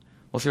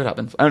 We'll see what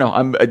happens. I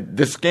don't know.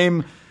 This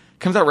game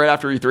comes out right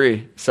after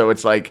E3, so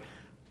it's like...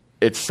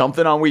 It's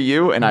something on Wii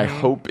U, and I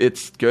hope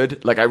it's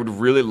good. Like, I would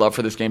really love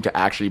for this game to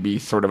actually be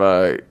sort of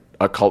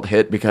a cult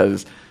hit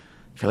because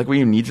I feel like Wii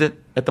U needs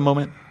it at the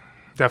moment.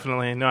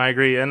 Definitely. No, I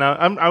agree. And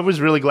I was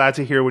really glad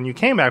to hear when you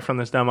came back from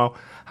this demo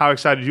how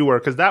excited you were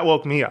because that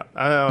woke me up.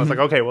 I was like,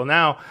 okay, well,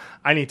 now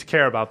I need to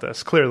care about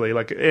this, clearly.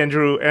 Like,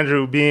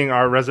 Andrew being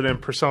our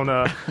resident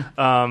Persona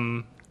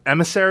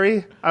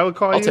emissary, I would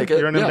call you. I'll take it.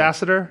 You're an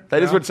ambassador.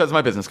 That is what it says on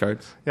my business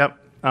cards. Yep.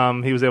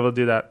 He was able to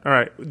do that. All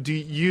right. Do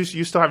you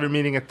still have your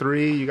meeting at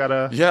 3? You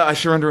gotta. Yeah, I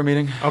sure under a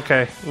meeting.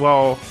 Okay.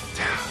 Well,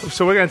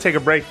 so we're gonna take a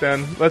break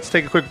then. Let's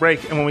take a quick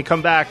break, and when we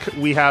come back,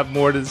 we have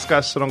more to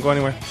discuss. So don't go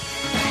anywhere.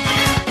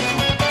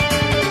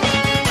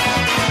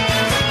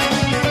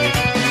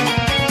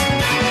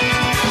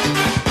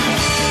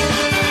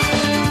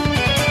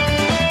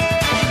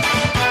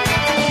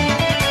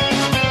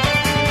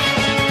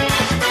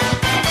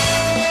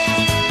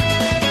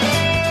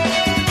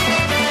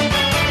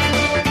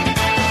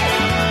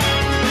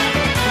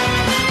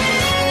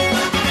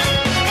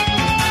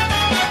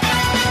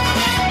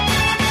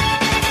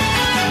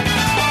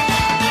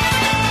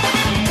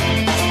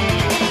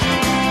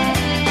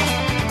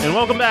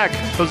 Welcome back.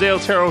 Jose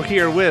Otero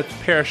here with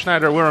Per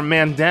Schneider. We're a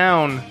man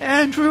down.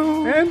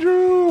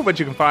 Andrew. But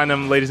you can find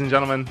him, ladies and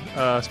gentlemen,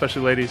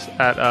 especially ladies,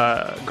 at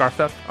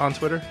Garthep on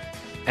Twitter.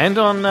 And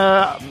on,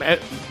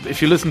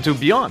 if you listen to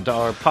Beyond,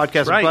 our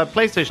podcast about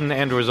PlayStation,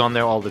 Andrew is on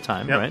there all the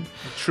time, right?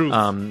 True.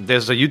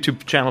 There's a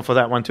YouTube channel for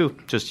that one, too.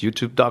 Just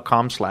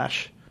youtube.com/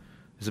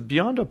 Is it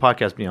Beyond or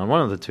Podcast Beyond?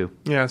 One of the two.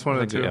 Yeah, it's one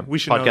of the two. Yeah. We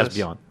should know Podcast this.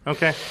 Beyond.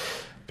 Okay.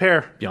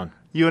 Per. Beyond.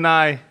 You and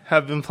I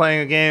have been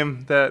playing a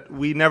game that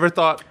we never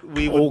thought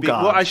we would be.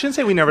 God. Well, I shouldn't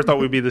say we never thought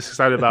we'd be this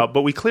excited about,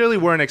 but we clearly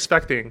weren't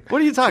expecting. What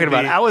are you talking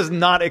about? I was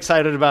not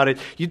excited about it.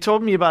 You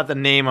told me about the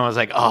name. I was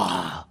like,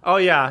 Oh,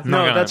 yeah.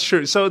 No, that's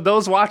true. So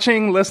those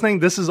watching, listening,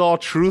 this is all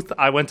truth.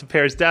 I went to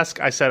Per's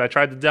desk. I said I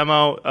tried the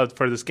demo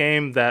for this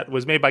game that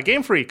was made by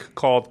Game Freak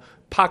called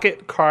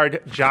Pocket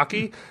Card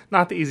Jockey.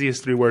 Not the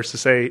easiest 3 words to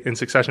say in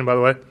succession, by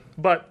the way.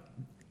 But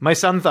my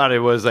son thought it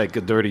was like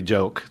a dirty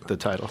joke, the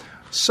title.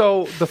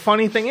 So the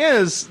funny thing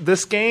is,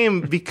 this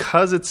game,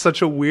 because it's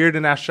such a weird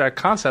and abstract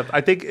concept, I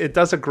think it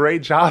does a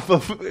great job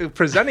of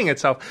presenting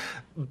itself.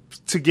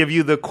 To give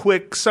you the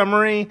quick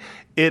summary,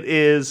 it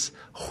is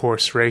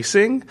horse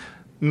racing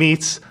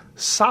meets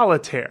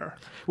solitaire.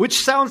 Which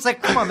sounds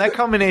like, come on, that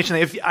combination,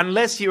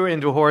 unless you're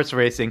into horse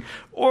racing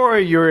or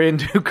you're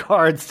into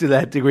cards to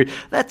that degree,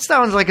 that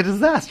sounds like a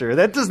disaster.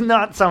 That does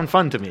not sound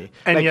fun to me.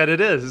 And yet it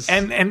is.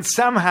 And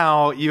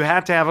somehow you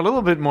had to have a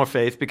little bit more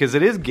faith because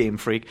it is Game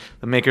Freak,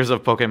 the makers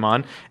of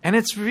Pokemon. And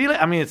it's really,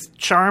 it's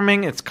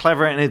charming, it's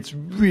clever, and it's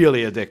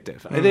really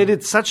addictive. They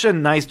did such a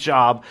nice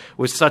job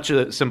with such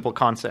a simple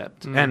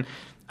concept. And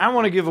I don't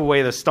want to give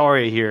away the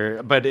story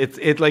here, but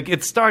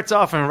it starts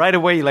off and right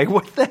away you're like,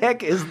 what the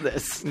heck is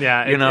this?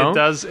 Yeah, it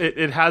does.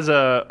 It has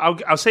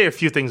I'll say a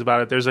few things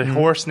about it. There's a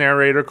horse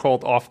narrator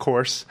called Off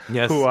Course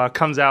who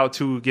comes out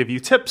to give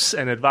you tips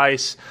and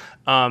advice.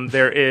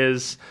 There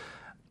is,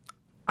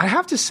 I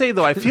have to say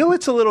though, I feel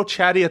it's a little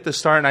chatty at the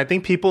start, and I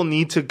think people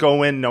need to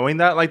go in knowing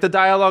that. Like the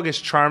dialogue is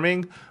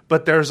charming,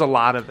 but there's a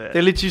lot of it.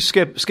 They let you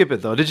skip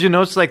it though. Did you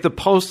notice like the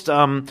post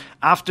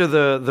after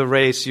the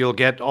race, you'll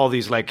get all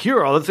these like, here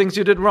are all the things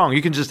you did wrong.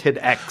 You can just hit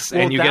X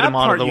and you get them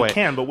out of the way. You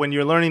can, but when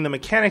you're learning the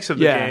mechanics of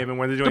the game and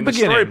when they're doing the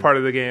story part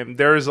of the game,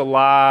 there's a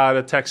lot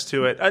of text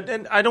to it.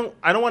 And I don't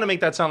want to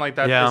make that sound like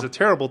that is a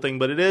terrible thing,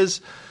 but it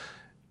is.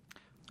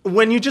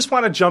 When you just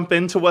want to jump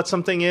into what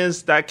something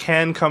is, that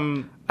can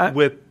come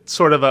with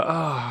sort of a.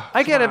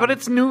 I get it, but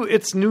it's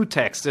new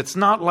text. It's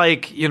not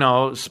like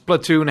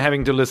Splatoon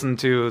having to listen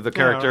to the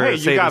character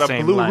say the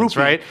same lines,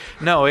 right?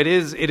 No, it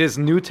is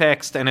new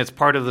text and it's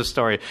part of the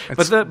story.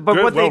 It's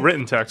well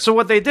written text. So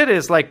what they did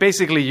is like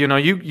basically,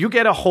 you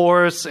get a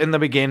horse in the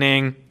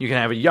beginning. You can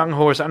have a young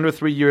horse under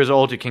 3 years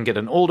old. You can get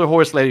an older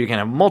horse later. You can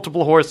have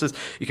multiple horses.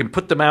 You can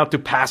put them out to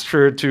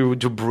pasture to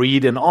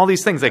breed and all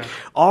these things. Like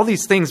all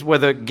these things where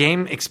the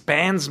game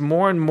expands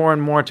more and more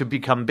and more to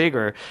become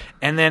bigger,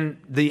 and then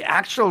the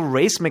actual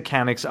race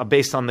mechanics are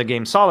based on the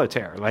game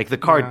Solitaire, like the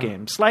card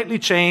game. Slightly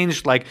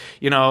changed, like,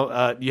 you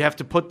have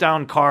to put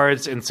down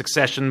cards in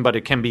succession, but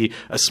it can be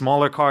a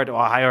smaller card or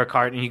a higher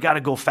card, and you got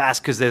to go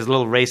fast because there's a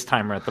little race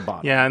timer at the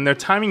bottom. Yeah, and they're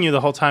timing you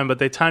the whole time, but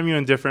they time you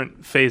in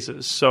different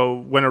phases. So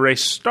when a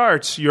race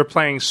starts, you're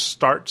playing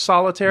Start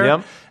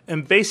Solitaire,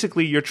 and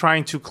basically you're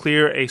trying to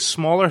clear a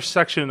smaller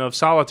section of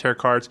Solitaire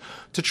cards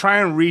to try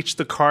and reach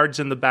the cards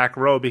in the back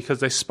row because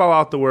they spell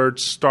out the word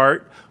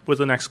Start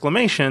with an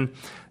exclamation.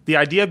 The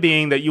idea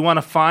being that you want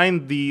to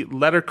find the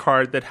letter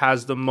card that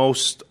has the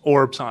most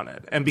orbs on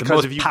it, and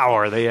because of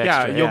power,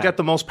 you'll get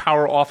the most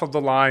power off of the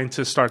line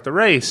to start the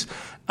race.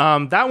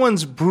 That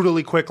one's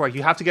brutally quick. Like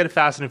you have to get it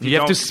fast, and if you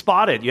have to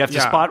spot it. You have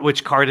to spot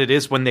which card it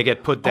is when they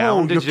get put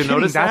down. Did you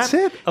notice that? That's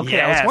it.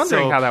 Okay, I was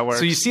wondering how that works.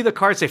 So you see the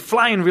cards, they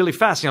fly in really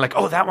fast, and you're like,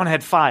 oh, that one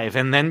had 5,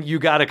 and then you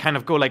got to kind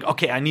of go like,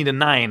 okay, I need a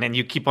 9, and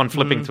you keep on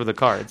flipping through the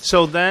cards.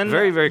 So then,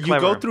 very, very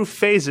clever. You go through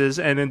phases,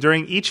 and then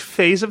during each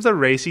phase of the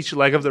race, each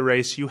leg of the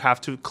race, you have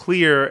to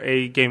clear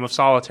a game of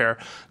Solitaire.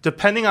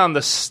 Depending on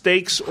the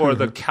stakes or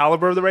the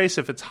caliber of the race,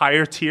 if it's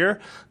higher tier,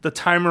 the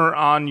timer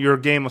on your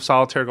game of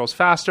Solitaire goes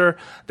faster.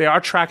 They are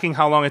tracking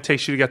how long it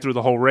takes you to get through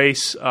the whole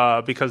race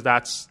because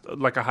that's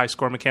like a high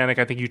score mechanic.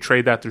 I think you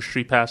trade that through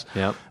Street Pass.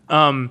 Yep.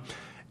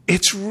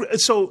 It's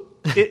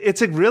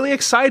really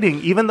exciting,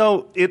 even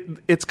though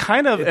it's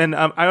kind of, and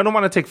I don't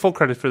want to take full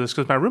credit for this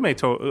because my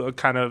roommate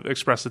kind of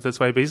expressed it this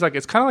way, but he's like,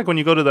 it's kind of like when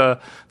you go to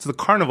the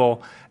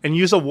carnival and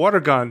use a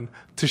water gun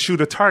to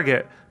shoot a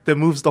target that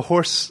moves the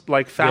horse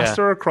like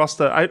faster across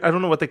the. I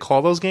don't know what they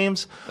call those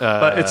games,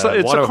 but it's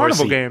a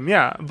carnival game.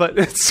 Yeah, but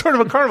it's sort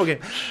of a carnival game.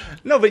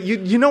 No, but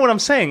you know what I'm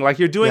saying. Like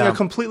you're doing a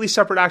completely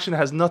separate action that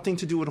has nothing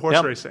to do with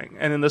horse racing,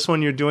 and in this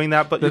one you're doing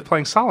that, but you're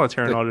playing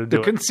Solitaire in order to do it.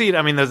 The conceit.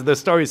 I mean, the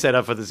story set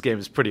up for this game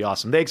is pretty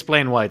awesome. They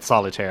explain why it's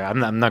Solitaire.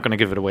 I'm not going to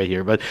give it away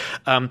here, but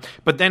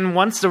then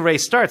once the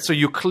race starts, so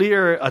you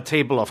clear a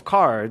table of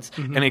cards,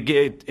 and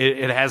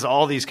it has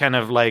all these kind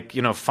of like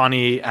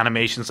funny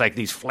animations, like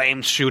these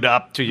flames shoot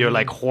up to your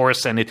like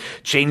horse, and it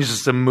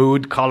changes the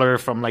mood color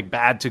from like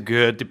bad to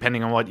good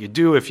depending on what you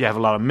do. If you have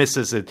a lot of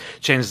misses, it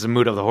changes the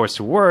mood of the horse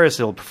to worse.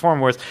 It'll perform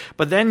worse.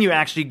 But then you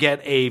actually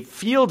get a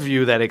field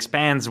view that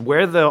expands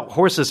where the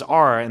horses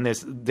are, and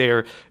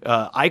their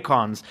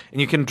icons,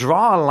 and you can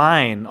draw a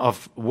line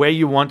of where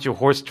you want your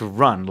horse to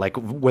run, like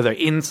whether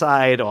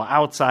inside or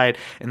outside.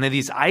 And then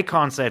these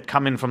icons that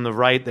come in from the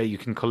right that you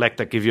can collect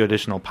that give you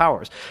additional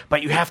powers.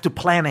 But you have to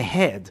plan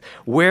ahead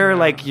where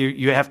like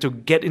you have to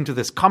get into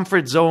this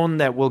comfort zone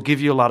that will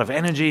give you a lot of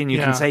energy, and you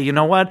can say, you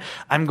know what,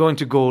 I'm going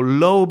to go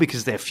low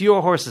because there are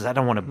fewer horses. I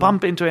don't want to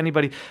bump into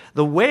anybody.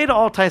 The way it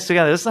all ties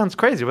together, this sounds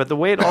crazy, but the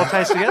way it all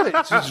ties together,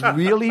 it's just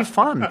really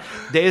fun.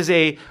 There's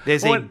a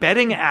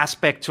betting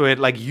aspect to it,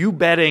 like you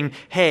betting,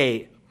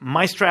 hey,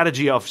 my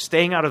strategy of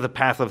staying out of the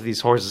path of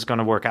these horses is going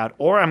to work out,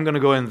 or I'm going to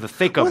go in the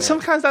thick of it.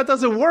 Sometimes that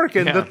doesn't work,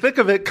 and the thick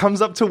of it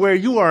comes up to where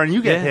you are, and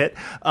you get hit.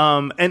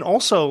 And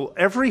also,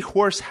 every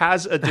horse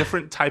has a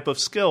different type of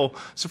skill.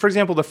 So, for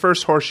example, the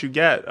first horse you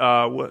get,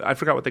 I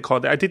forgot what they call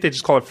it. I think they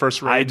just call it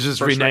first rate. I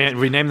just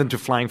rename them to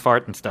Flying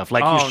Fart and stuff,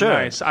 like you should.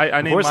 Nice.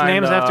 I named horse mine,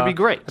 names have to be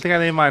great. I think I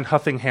named mine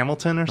Huffing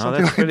Hamilton or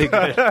something. That's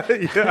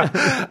pretty good.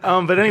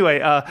 But anyway,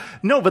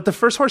 but the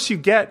first horse you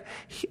get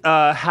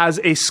has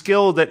a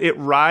skill that it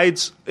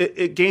rides.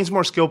 It gains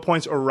more skill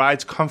points or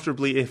rides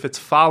comfortably if it's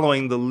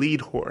following the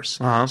lead horse.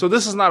 So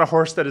this is not a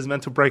horse that is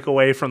meant to break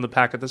away from the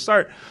pack at the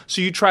start.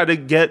 So you try to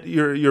get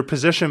your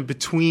position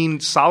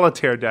between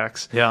solitaire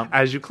decks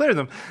as you clear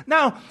them.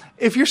 Now,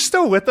 if you're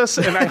still with us,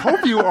 and I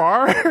hope you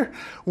are,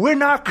 we're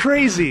not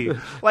crazy.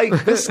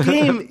 Like, this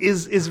game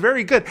is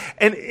very good.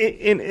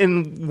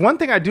 And one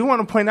thing I do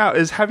want to point out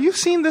is, have you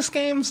seen this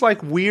game's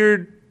like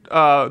weird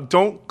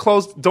don't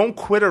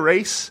quit a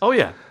race? Oh,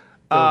 yeah.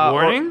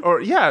 Warning?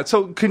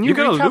 So can you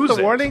recap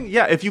the warning?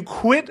 Yeah, if you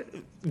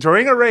quit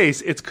during a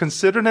race, it's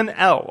considered an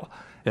L,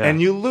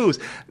 and you lose.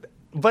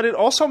 But it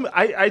also,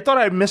 I thought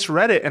I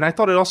misread it, and I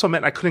thought it also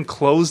meant I couldn't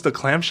close the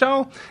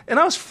clamshell, and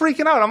I was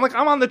freaking out. I'm like,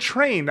 I'm on the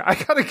train. I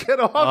got to get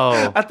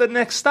off at the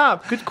next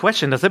stop. Good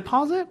question. Does it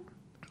pause it?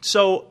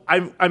 So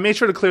I made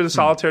sure to clear the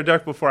solitaire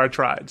deck before I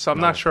tried. So I'm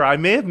not sure. I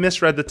may have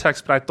misread the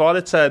text, but I thought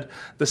it said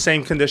the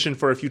same condition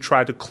for if you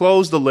tried to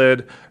close the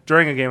lid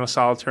during a game of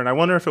solitaire. And I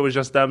wonder if it was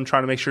just them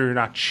trying to make sure you're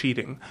not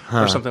cheating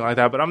or something like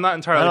that. But I'm not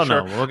entirely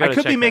sure. I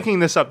could be making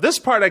this up. This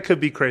part I could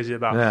be crazy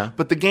about. Yeah.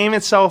 But the game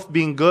itself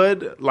being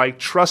good,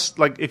 like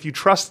if you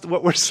trust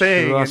what we're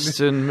saying. Trust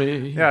in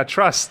me. Yeah,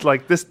 trust.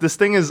 Like this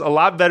thing is a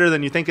lot better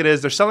than you think it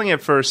is. They're selling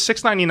it for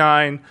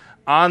 $6.99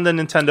 on the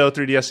Nintendo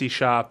 3DS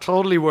eShop.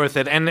 Totally worth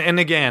it. And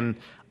again,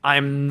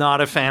 I'm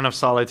not a fan of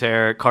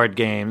solitaire card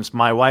games.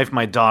 My wife,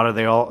 my daughter,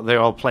 they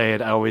all play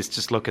it. I always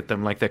just look at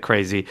them like they're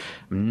crazy.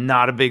 I'm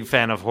not a big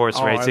fan of horse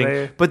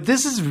racing. But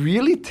this is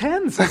really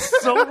tense.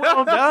 It's so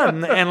well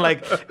done. And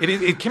like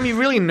it can be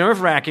really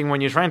nerve-wracking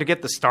when you're trying to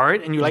get the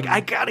start and you're like, I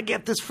gotta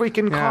get this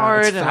freaking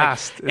card. It's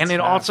fast. And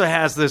it also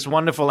has this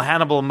wonderful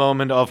Hannibal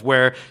moment of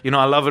where,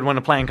 I love it when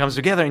a plan comes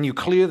together and you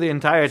clear the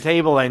entire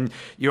table and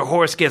your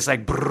horse gets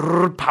like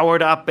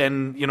powered up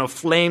and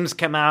flames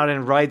come out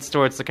and rides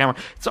towards the camera.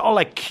 It's all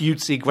like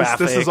cutesy graphics.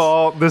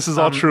 This is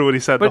all true what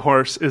he said. The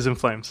horse is in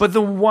flames. But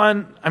the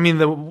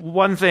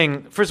one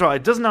thing, first of all,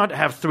 it does not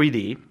have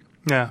 3D.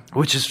 Yeah.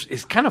 Which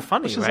is kind of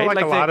funny, right?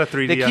 Like a lot of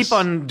 3DS. They keep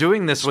on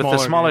doing this with the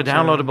smaller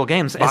downloadable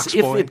games as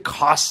if it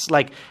costs,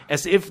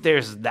 as if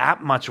there's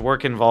that much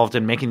work involved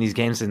in making these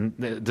games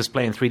and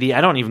display in 3D.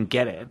 I don't even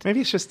get it.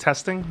 Maybe it's just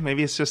testing.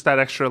 Maybe it's just that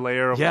extra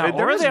layer of... Yeah,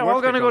 or they're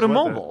all going to go to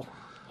mobile.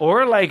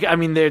 Or,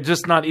 they're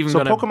just not even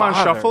going to Pokemon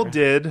Shuffle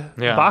did.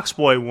 Yeah. Box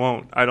Boy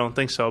won't. I don't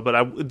think so.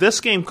 But this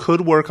game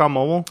could work on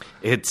mobile.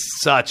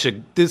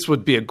 This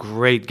would be a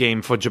great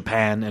game for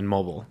Japan and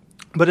mobile.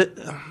 But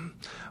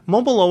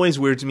mobile always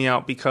weirds me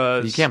out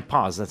because... You can't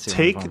pause. That's the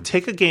only problem.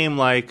 Take a game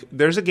like...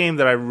 There's a game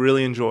that I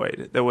really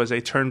enjoyed. There was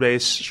a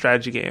turn-based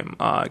strategy game.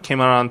 It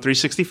came out on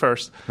 360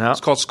 first. Yep.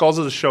 It's called Skulls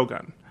of the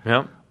Shogun.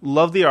 Yep.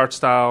 Love the art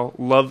style.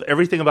 Love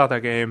everything about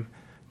that game.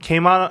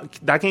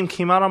 That game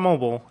came out on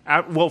mobile.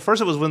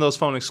 First it was Windows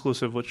Phone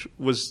exclusive, which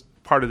was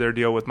part of their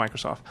deal with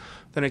Microsoft.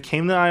 Then it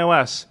came to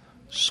iOS,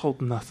 sold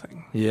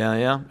nothing.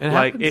 Yeah.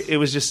 It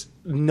was just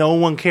no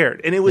one cared,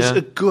 and it was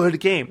a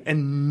good game,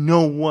 and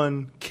no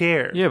one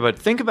cared. Yeah, but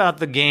think about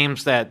the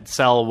games that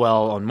sell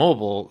well on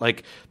mobile.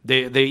 Like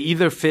they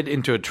either fit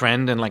into a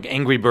trend, and like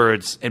Angry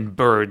Birds and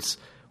Birds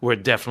were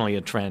definitely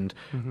a trend.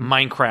 Mm-hmm.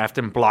 Minecraft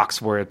and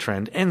blocks were a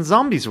trend. And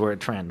zombies were a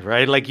trend,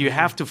 right? Like, you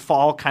have to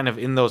fall kind of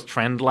in those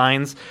trend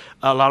lines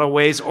a lot of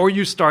ways, or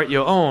you start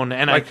your own.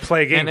 And like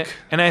Plague Inc.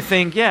 And I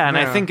think,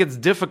 I think it's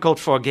difficult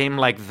for a game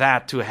like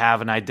that to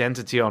have an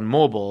identity on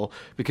mobile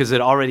because it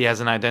already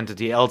has an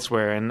identity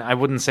elsewhere. And I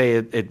wouldn't say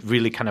it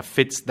really kind of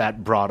fits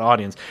that broad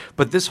audience.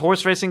 But this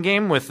horse racing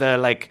game with,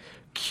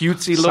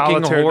 cutesy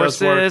looking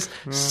horses,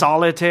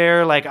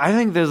 solitaire. Like, I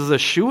think this is a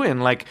shoe-in.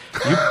 Like,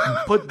 you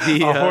put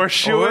the a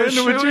horseshoe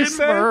in, would you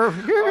say?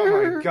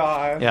 Oh my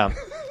god. Yeah.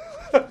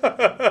 All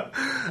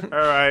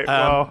right.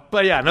 Well,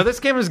 but yeah, no, this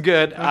game is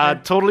good. Okay.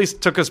 Totally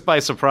took us by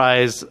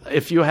surprise.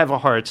 If you have a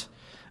heart,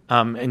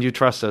 and you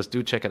trust us,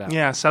 do check it out.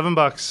 Yeah,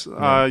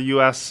 $7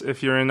 US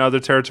if you're in other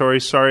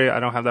territories. Sorry, I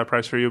don't have that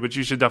price for you, but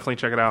you should definitely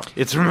check it out.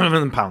 It's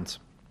in pounds.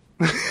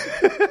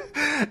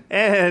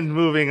 And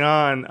moving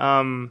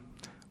on,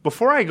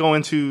 before I go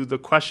into the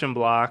question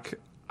block,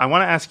 I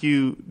want to ask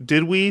you,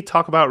 did we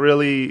talk about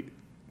really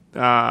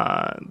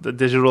the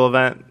digital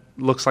event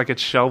looks like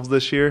it's shelved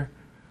this year?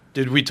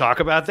 Did we talk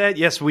about that?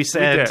 Yes, we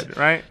said. We did,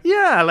 right?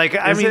 Yeah, like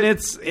I mean,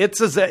 it-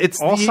 it's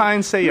All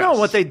signs say yes. No,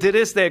 what they did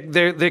is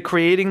they're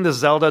creating the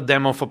Zelda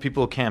demo for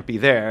people who can't be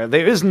there.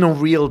 There is no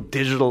real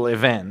digital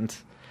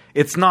event.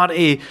 It's not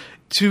a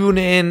tune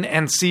in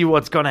and see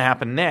what's going to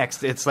happen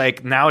next. It's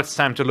like now it's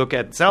time to look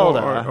at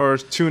Zelda. Or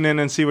tune in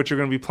and see what you're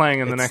going to be playing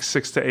in the next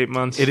 6 to 8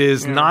 months. It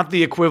is not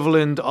the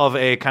equivalent of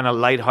a kind of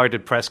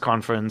lighthearted press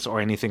conference or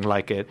anything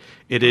like it.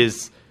 It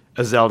is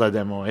a Zelda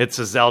demo. It's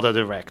a Zelda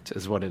Direct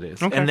is what it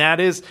is. Okay. And that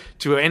is,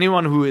 to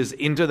anyone who is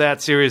into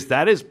that series,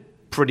 that is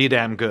pretty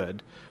damn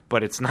good.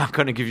 But it's not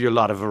going to give you a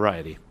lot of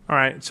variety. All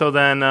right. So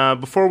then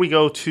before we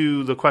go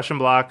to the question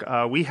block,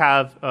 we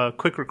have a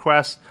quick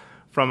request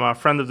from a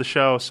friend of the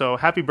show. So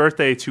happy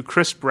birthday to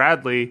Chris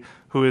Bradley,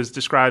 who is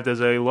described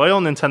as a loyal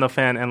Nintendo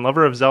fan and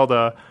lover of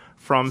Zelda,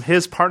 from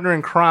his partner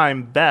in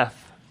crime,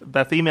 Beth.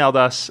 Beth emailed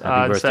us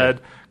and said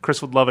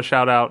Chris would love a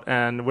shout out,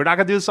 and we're not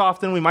gonna do this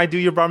often. We might do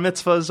your bar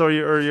mitzvahs or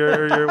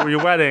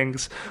your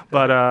weddings,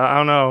 but I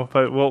don't know.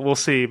 But we'll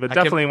see. But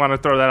definitely want to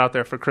throw that out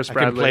there for Chris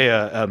Bradley. I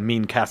can play a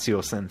mean Casio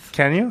synth.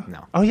 Can you?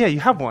 No. Oh yeah, you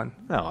have one.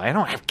 No, I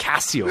don't have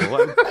Casio.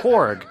 I'm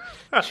Korg.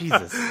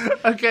 Jesus.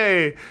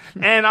 Okay,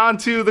 and on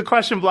to the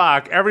question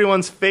block,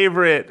 everyone's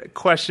favorite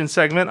question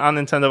segment on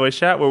Nintendo Voice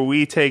Chat, where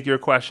we take your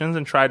questions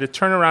and try to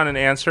turn around an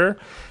answer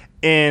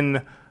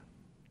in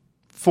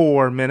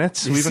 4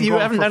 minutes. You see, you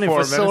haven't done it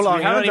for so long.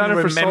 We haven't done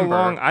it for so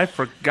long. I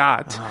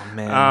forgot. Oh,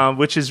 man.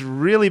 Which is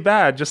really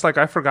bad. Just like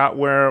I forgot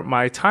where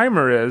my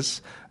timer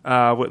is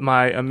with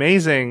my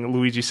amazing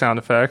Luigi sound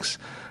effects.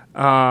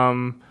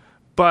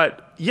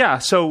 But yeah,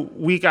 so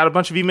we got a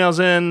bunch of emails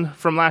in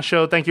from last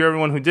show. Thank you,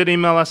 everyone who did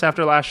email us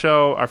after last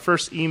show. Our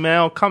first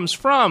email comes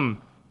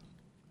from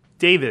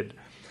David.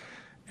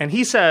 And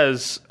he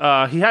says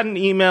he had an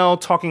email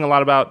talking a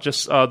lot about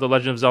just The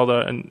Legend of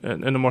Zelda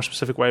in a more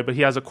specific way, but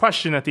he has a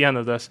question at the end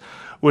of this,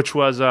 which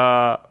was,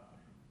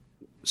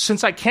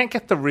 since I can't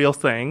get the real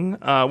thing,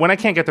 when I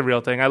can't get the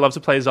real thing, I love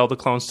to play Zelda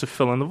clones to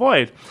fill in the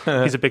void.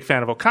 He's a big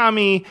fan of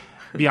Okami,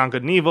 Beyond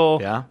Good and Evil,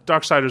 Yeah.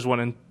 Darksiders 1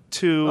 and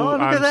 2. Oh,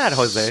 look at that,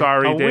 Jose.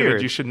 Sorry, How David,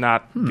 weird. you should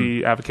not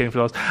be advocating for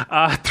those.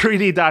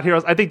 3D Dot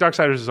Heroes. I think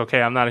Darksiders is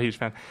okay. I'm not a huge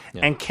fan.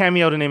 And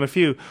Cameo, to name a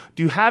few.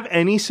 Do you have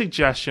any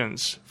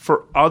suggestions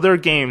for other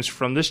games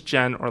from this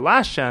gen or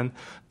last gen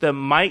that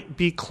might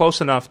be close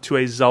enough to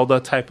a Zelda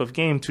type of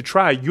game to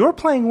try? You're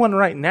playing one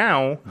right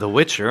now The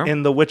Witcher.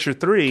 in The Witcher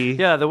 3.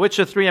 Yeah, The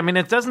Witcher 3. I mean,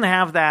 it doesn't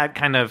have that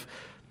kind of...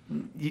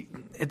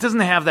 It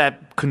doesn't have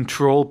that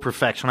control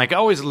perfection. Like, I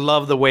always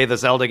love the way the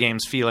Zelda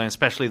games feel, and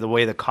especially the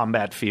way the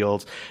combat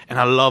feels. And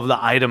I love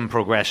the item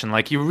progression.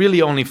 Like, you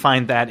really only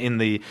find that in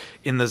the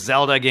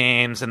Zelda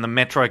games and the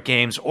Metroid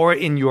games, or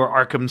in your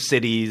Arkham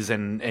cities.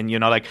 And you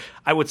know, like,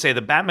 I would say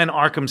the Batman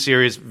Arkham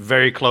series,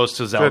 very close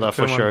to Zelda Good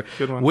for one. sure.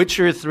 Good one.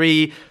 Witcher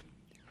 3,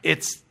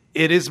 it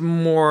is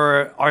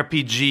more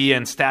RPG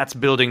and stats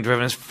building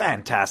driven. It's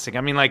fantastic.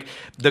 I mean, like,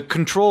 the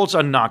controls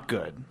are not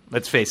good.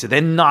 Let's face it.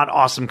 They're not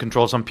awesome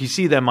controls. On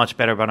PC, they're much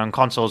better, but on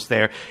consoles,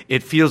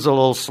 it feels a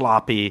little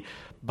sloppy.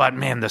 But,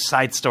 man, the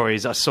side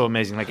stories are so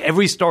amazing. Like,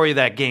 every story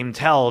that game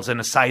tells in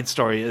a side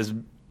story is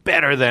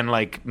better than,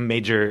 like,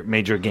 major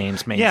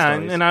games, main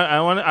stories. And I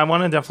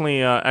want to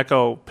definitely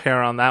echo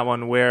Pear on that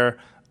one, where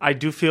I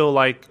do feel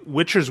like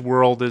Witcher's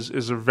world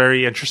is a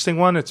very interesting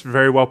one. It's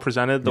very well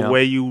presented. The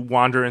way you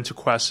wander into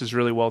quests is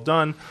really well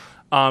done.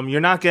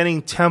 You're not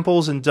getting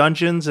temples and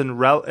dungeons and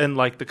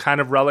like the kind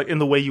of relic in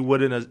the way you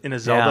would in a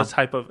Zelda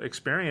type of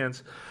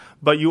experience,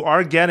 but you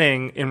are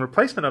getting, in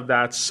replacement of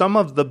that, some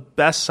of the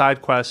best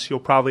side quests you'll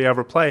probably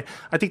ever play.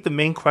 I think the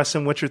main quest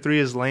in Witcher 3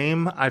 is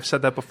lame. I've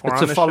said that before. It's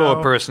on a the follow show.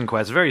 a person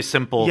quest. Very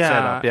simple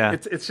setup. Yeah.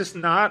 It's just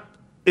not.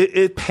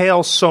 It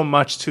pales so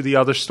much to the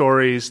other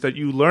stories that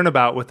you learn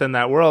about within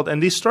that world.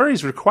 And these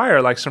stories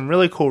require like some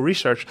really cool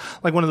research.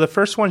 Like one of the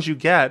first ones you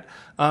get,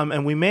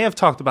 and we may have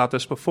talked about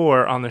this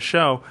before on the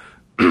show,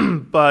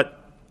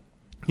 but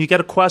you get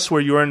a quest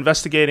where you are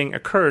investigating a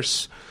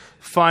curse,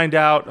 find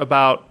out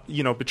about,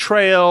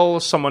 betrayal,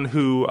 someone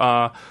who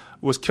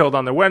was killed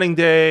on their wedding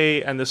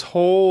day, and this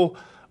whole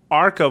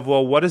arc of,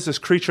 well, what is this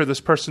creature this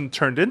person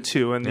turned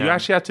into? And you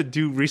actually have to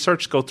do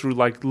research, go through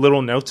like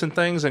little notes and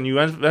things, and you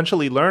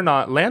eventually land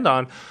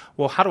on,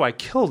 well, how do I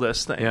kill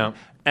this thing? Yeah.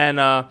 And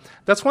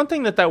that's one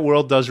thing that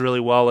world does really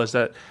well, is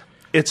that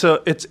it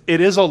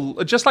is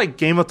just like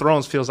Game of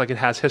Thrones feels like it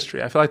has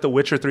history. I feel like The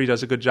Witcher 3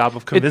 does a good job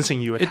of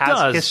convincing you it has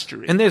does.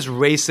 history. And there's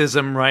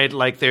racism, right?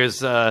 Like there's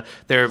there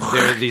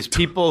are these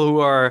people who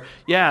are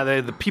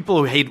they're the people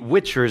who hate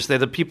witchers. They're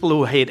the people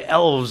who hate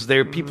elves.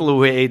 They're people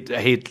who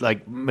hate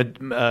like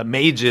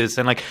mages,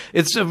 and like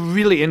it's a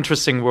really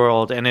interesting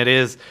world, and it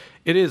is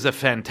It is a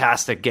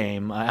fantastic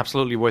game,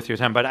 absolutely worth your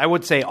time. But I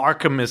would say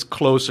Arkham is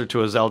closer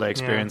to a Zelda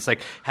experience.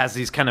 Like, has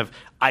these kind of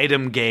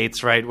item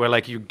gates, right, where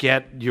like you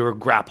get your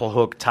grapple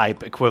hook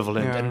type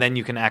equivalent, and then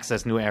you can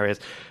access new areas.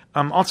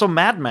 Also,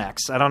 Mad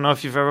Max. I don't know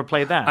if you've ever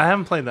played that. I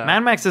haven't played that.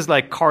 Mad Max is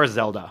like car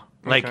Zelda.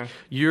 Like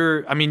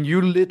you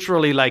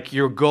literally, like,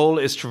 your goal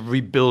is to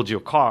rebuild your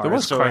car. There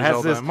was car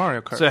Zelda in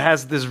Mario Kart. So it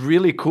has this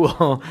really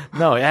cool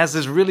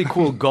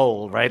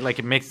goal, right? Like,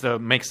 it makes the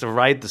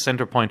ride the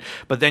center point.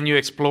 But then you're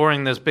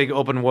exploring this big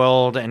open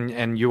world,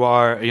 and you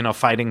are,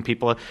 fighting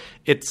people.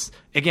 It's,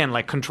 again,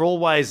 like, control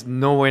wise,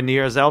 nowhere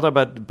near Zelda,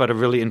 but a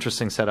really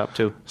interesting setup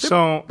too.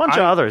 So a bunch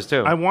of others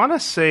too. I want to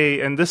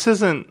say, and this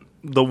isn't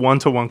the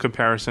one-to-one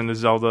comparison to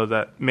Zelda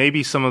that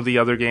maybe some of the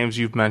other games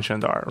you've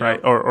mentioned are, right?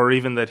 Or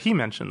even that he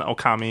mentioned,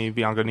 Okami,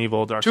 Beyond Good and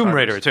Evil, Dark Tomb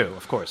Raider too,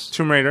 of course.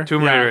 Tomb Raider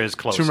is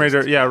close. Tomb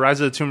Raider, Rise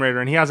of the Tomb Raider,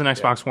 and he has an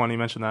Xbox One. He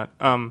mentioned that.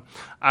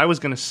 I was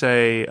going to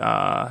say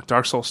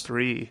Dark Souls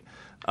 3.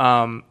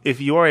 If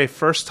you are a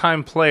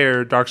first-time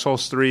player, Dark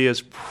Souls 3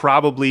 is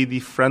probably the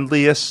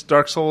friendliest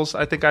Dark Souls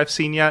I think I've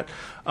seen yet.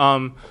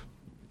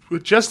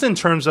 Just in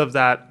terms of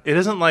that, it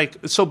isn't like...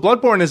 So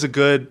Bloodborne is a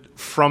good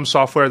From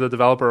Software, the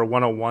developer,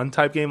 101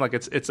 type game. Like,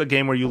 it's a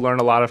game where you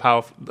learn a lot of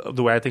how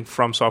the way I think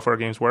From Software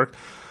games work.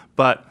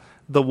 But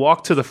the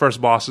walk to the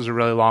first boss is a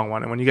really long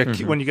one. And when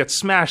you get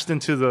smashed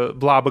into the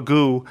blob of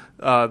goo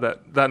that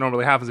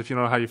normally happens if you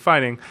don't know how you're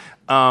fighting...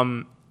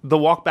 the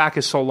walk back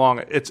is so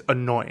long, it's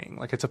annoying.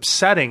 Like, it's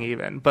upsetting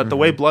even. But the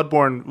way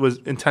Bloodborne was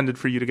intended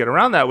for you to get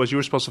around that was you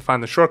were supposed to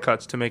find the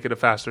shortcuts to make it a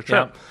faster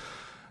trip. Yeah.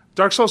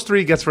 Dark Souls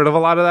 3 gets rid of a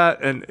lot of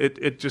that, and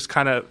it just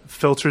kind of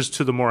filters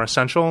to the more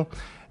essential.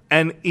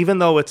 And even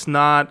though it's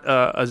not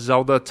a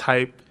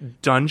Zelda-type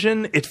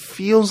dungeon, it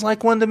feels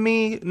like one to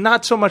me.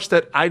 Not so much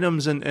that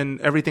items and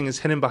everything is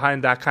hidden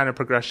behind that kind of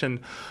progression,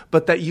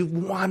 but that you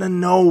want to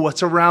know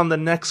what's around the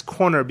next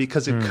corner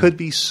because it could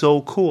be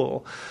so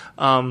cool.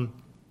 And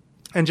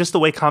just the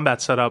way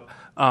combat's set up,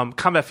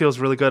 combat feels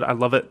really good. I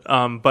love it.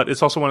 But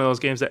it's also one of those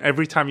games that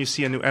every time you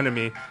see a new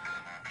enemy,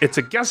 it's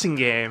a guessing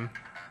game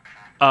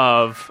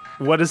of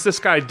what does this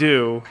guy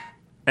do,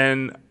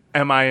 and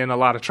am I in a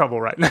lot of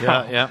trouble right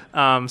now?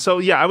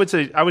 I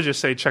would just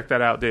say check that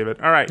out, David.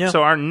 All right. Yeah.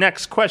 So our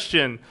next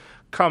question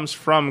comes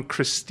from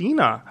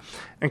Christina.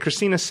 And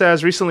Christina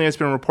says, recently it's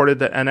been reported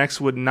that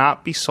NX would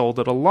not be sold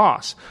at a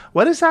loss.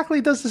 What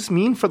exactly does this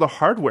mean for the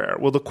hardware?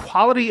 Will the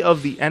quality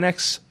of the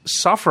NX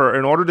suffer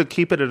in order to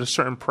keep it at a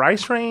certain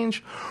price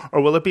range? Or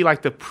will it be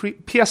like the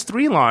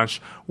PS3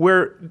 launch,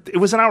 where it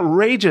was an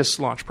outrageous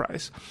launch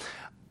price?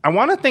 I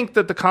want to think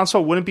that the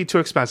console wouldn't be too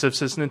expensive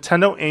since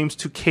Nintendo aims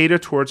to cater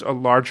towards a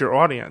larger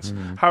audience.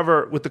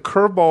 However, with the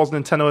curveballs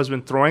Nintendo has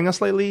been throwing us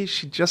lately,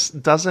 she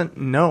just doesn't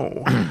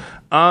know.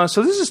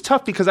 So this is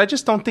tough because I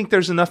just don't think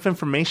there's enough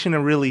information to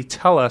really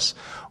tell us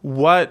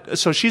what...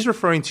 So she's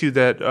referring to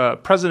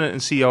that president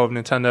and CEO of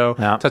Nintendo,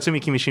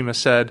 Tatsumi Kimishima,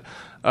 said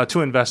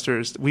to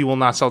investors, we will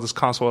not sell this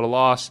console at a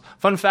loss.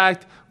 Fun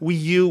fact, Wii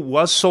U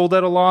was sold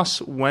at a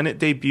loss when it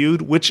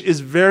debuted, which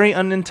is very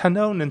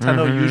un-Nintendo.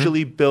 Nintendo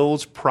usually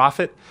builds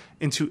profit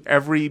into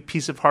every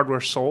piece of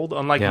hardware sold,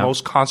 unlike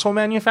most console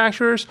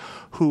manufacturers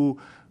who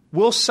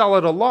will sell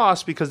at a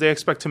loss because they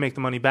expect to make the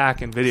money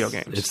back in video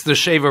games. It's the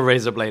shaver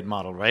razor blade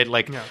model, right?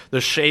 Like,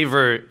 the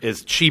shaver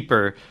is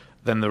cheaper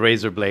than the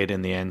razor blade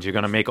in the end. You're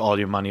going to make all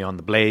your money on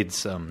the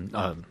blades,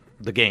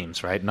 the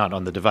games, right? Not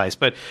on the device.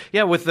 But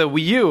yeah, with the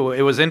Wii U,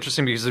 it was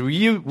interesting because the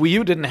Wii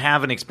U didn't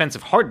have an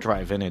expensive hard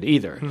drive in it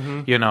either,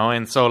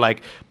 and so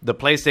like the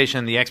PlayStation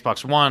and the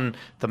Xbox One,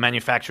 the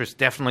manufacturers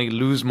definitely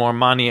lose more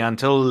money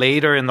until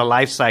later in the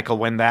life cycle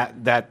when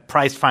that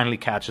price finally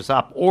catches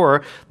up,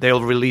 or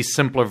they'll release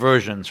simpler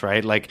versions,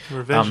 right? Like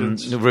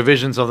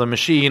revisions of the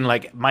machine.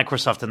 Like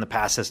Microsoft in the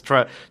past has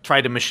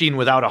tried a machine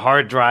without a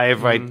hard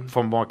drive, right?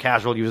 For more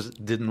casual use,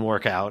 didn't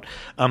work out.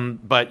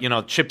 But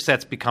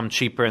chipsets become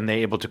cheaper and they're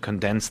able to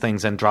condense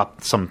things and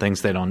drop some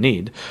things they don't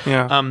need.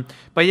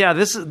 But yeah,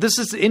 this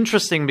is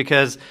interesting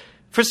because,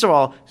 first of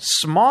all,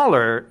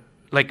 smaller,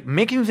 like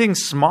making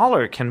things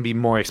smaller can be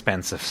more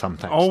expensive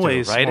sometimes.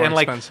 Always too, right? More and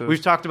like expensive.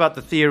 We've talked about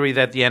the theory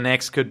that the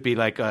NX could be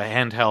like a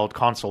handheld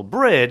console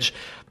bridge.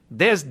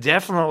 There's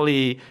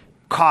definitely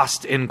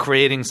cost in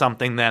creating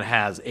something that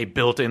has a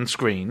built-in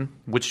screen,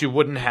 which you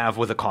wouldn't have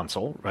with a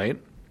console,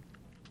 right?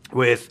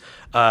 With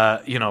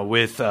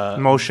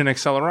motion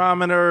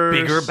accelerometers,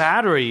 bigger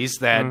batteries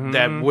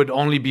that would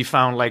only be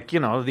found, like the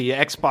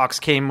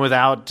Xbox came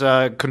without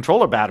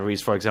controller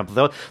batteries, for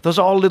example. Those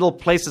are all little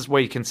places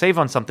where you can save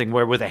on something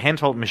where with a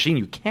handheld machine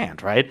you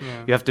can't, right?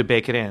 You have to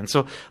bake it in.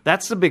 So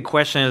that's the big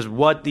question: is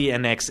what the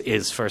NX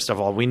is. First of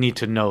all, we need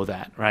to know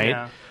that,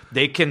 right?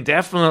 They can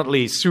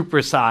definitely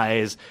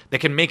supersize. They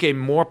can make a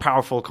more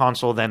powerful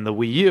console than the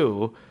Wii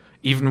U,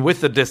 even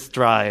with the disk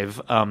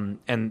drive,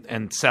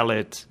 and sell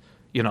it.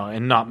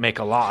 And not make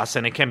a loss,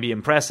 and it can be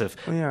impressive.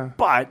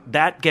 But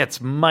that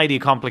gets mighty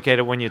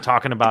complicated when you're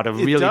talking about a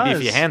really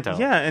beefy handheld.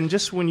 Yeah, and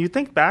just when you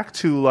think back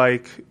to,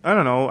 like, I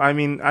don't know, I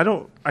mean,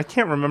 I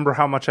can't remember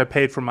how much I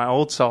paid for my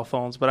old cell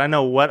phones, but I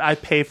know what I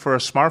pay for a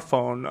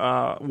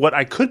smartphone, what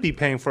I could be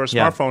paying for a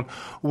smartphone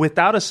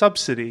without a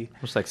subsidy.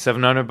 It's like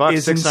 $700,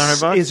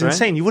 $600. Is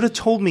insane. You would have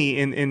told me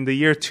in the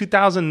year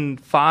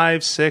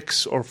 2005,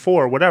 6, or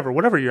 4,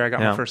 whatever year I got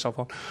my first cell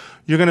phone,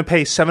 you're going to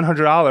pay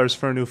 $700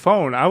 for a new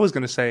phone. I was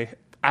going to say,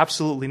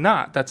 absolutely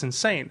not. That's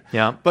insane.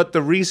 Yeah. But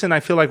the reason I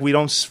feel like we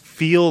don't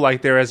feel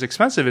like they're as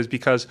expensive is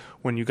because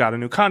when you got a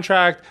new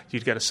contract,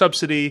 you'd get a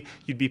subsidy,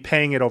 you'd be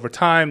paying it over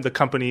time. The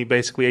company,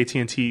 basically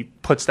AT&T,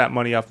 puts that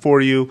money up for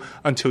you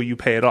until you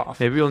pay it off.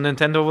 Maybe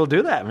Nintendo will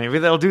do that. Maybe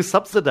they'll do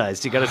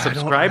subsidized. You got to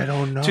subscribe I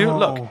don't know. to.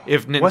 Look,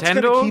 if Nintendo, what's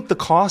going to keep the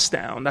cost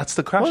down? That's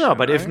the question. Well, no,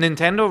 but right? if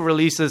Nintendo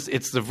releases,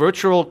 it's the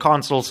virtual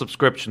console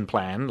subscription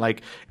plan.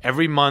 Like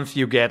every month,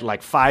 you get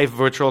like 5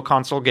 virtual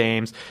console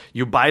games.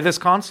 You buy this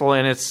console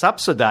and it's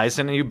subsidized,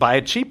 and you buy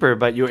it cheaper,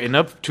 but you're in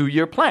a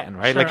 2-year plan,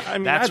 right? Sure. Like I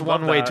mean, that's I'd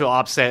one love way that. to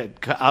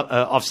offset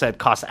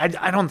costs.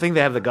 I don't think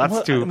they have the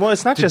guts to. Well,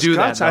 it's not to just do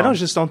guts. that, I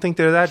just don't think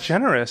they're that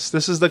generous.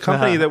 This is the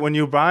company that when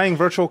you're buying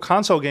virtual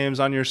console games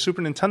on your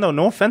Super Nintendo,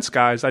 no offense,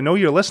 guys, I know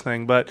you're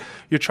listening, but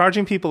you're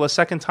charging people a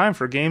second time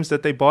for games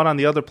that they bought on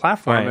the other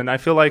platform. Right. And I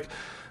feel like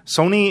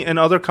Sony and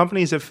other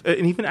companies have,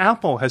 and even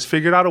Apple has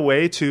figured out a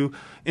way to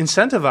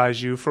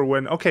incentivize you for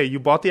when, okay, you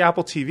bought the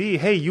Apple TV.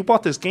 Hey, you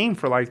bought this game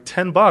for like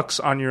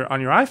 $10 on your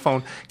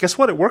iPhone. Guess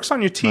what? It works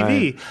on your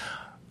TV. Right.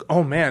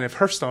 Oh man, if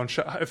Hearthstone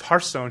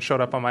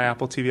showed up on my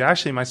Apple TV, I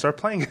actually might start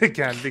playing it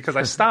again because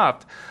I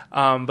stopped.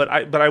 But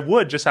I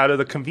would just out of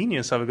the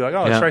convenience of it, be like,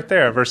 oh, it's right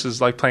there,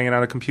 versus like playing it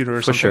on a computer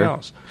or something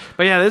else.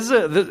 But yeah,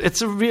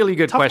 it's a really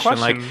good question.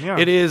 Like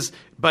it is,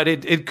 but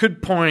it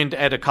could point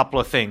at a couple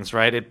of things,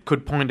 right? It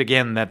could point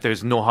again that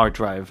there's no hard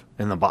drive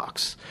in the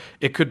box.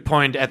 It could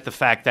point at the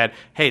fact that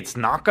hey, it's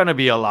not going to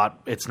be a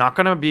lot. It's not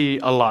going to be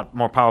a lot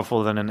more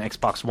powerful than an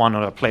Xbox One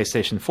or a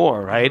PlayStation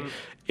 4, right?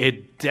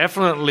 It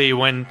definitely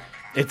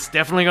It's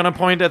definitely going to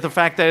point at the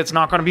fact that it's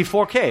not going to be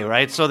 4K,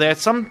 right? So there's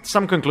some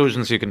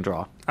conclusions you can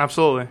draw.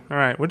 Absolutely. All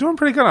right. We're doing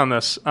pretty good on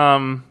this.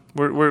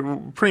 We're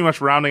pretty much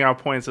rounding out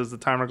points as the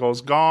timer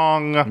goes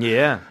gong.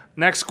 Yeah.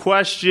 Next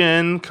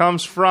question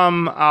comes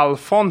from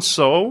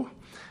Alfonso,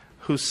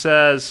 who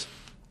says,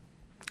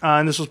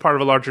 and this was part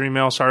of a larger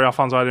email. Sorry,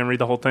 Alfonso, I didn't read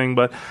the whole thing.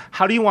 But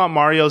how do you want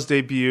Mario's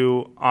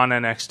debut on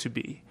NX to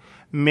be?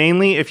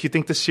 Mainly, if you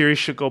think the series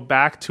should go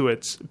back to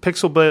its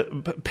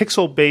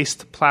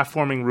pixel-based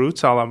platforming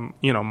roots, a la,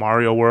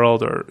 Mario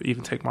World, or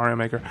even take Mario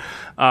Maker,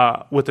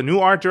 with a new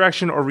art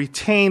direction, or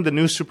retain the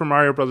new Super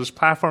Mario Bros.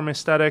 Platform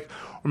aesthetic,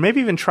 or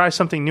maybe even try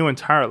something new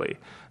entirely.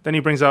 Then he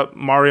brings up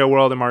Mario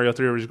World and Mario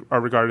 3 are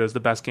regarded as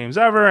the best games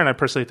ever, and I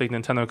personally think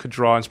Nintendo could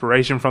draw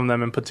inspiration from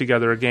them and put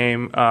together a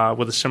game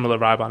with a similar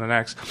vibe on an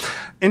X.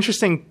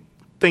 Interesting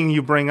thing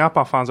you bring up,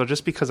 Alfonso,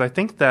 just because I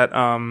think that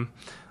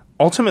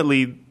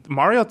ultimately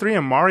Mario 3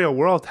 and Mario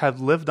World have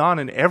lived on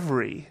in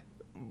every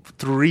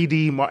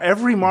 3D,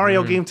 every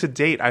Mario game to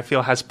date, I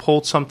feel, has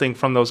pulled something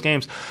from those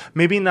games.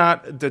 Maybe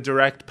not the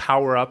direct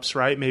power-ups,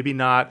 right? Maybe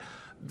not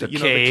the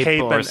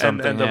cape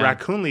and the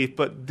raccoon leaf,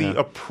 but the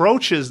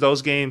approaches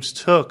those games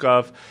took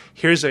of,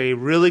 here's a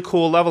really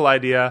cool level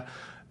idea,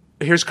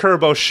 here's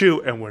Kerbo,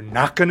 shoot, and we're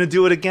not going to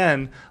do it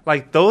again.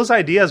 Like, those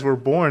ideas were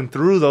born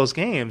through those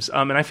games.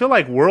 And I feel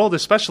like World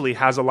especially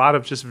has a lot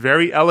of just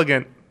very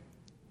elegant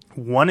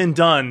one and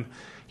done,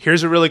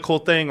 here's a really cool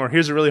thing, or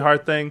here's a really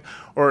hard thing,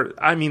 or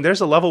I mean,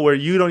 there's a level where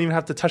you don't even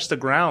have to touch the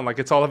ground. Like,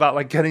 it's all about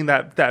like getting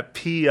that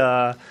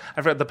I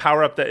forgot the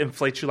power up that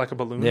inflates you like a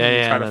balloon and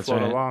you try to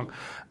float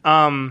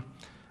along.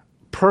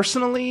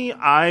 Personally,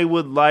 I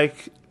would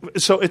like.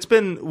 So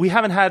we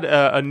haven't had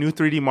a new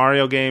 3D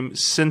Mario game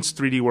since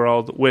 3D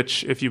World,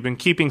 which, if you've been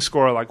keeping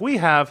score like we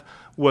have,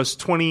 was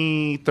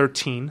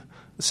 2013.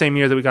 The same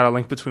year that we got A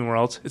Link Between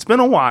Worlds. It's been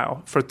a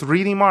while. For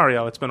 3D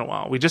Mario, it's been a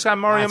while. We just got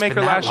Mario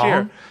Maker last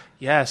year.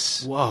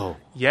 Yes. Whoa.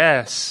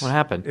 Yes. What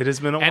happened? It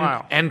has been a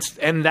while. And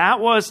that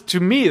was,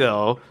 to me,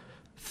 though,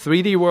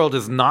 3D World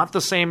is not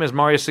the same as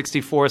Mario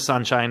 64,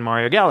 Sunshine,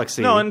 Mario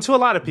Galaxy. No, and to a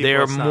lot of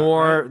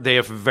people, they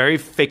have very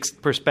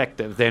fixed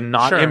perspective. They're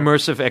not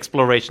immersive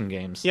exploration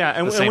games. Yeah,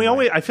 and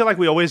I feel like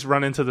we always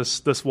run into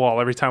this wall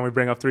every time we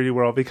bring up 3D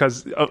World,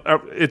 because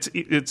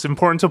it's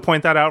important to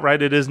point that out, right?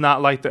 It is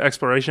not like the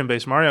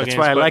exploration-based Mario games. That's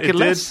why I like it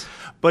less.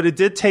 But it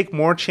did take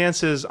more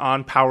chances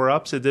on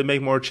power-ups. It did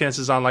make more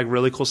chances on like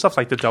really cool stuff,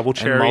 like the double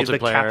cherry.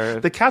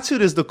 The cat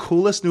suit is the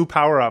coolest new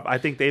power-up I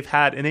think they've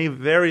had in a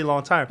very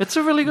long time. It's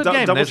a really good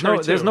game.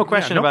 There's no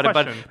question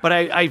about it. But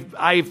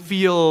I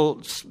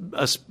feel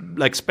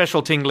like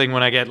special tingling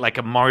when I get like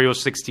a Mario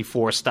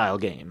 64 style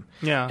game.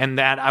 Yeah, and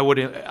that I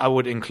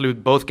would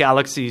include both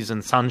Galaxies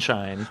and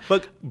Sunshine.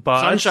 But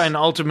Sunshine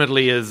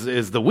ultimately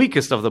is the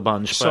weakest of the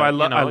bunch. So I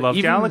love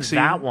Galaxy.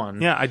 That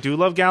one. Yeah, I do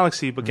love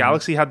Galaxy, but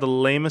Galaxy had the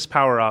lamest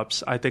power-ups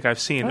I think I've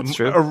seen. That's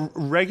true. A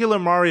regular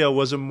Mario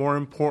was a more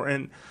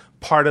important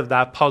part of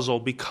that puzzle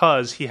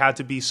because he had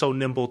to be so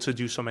nimble to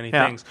do so many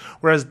things.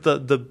 Whereas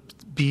the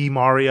B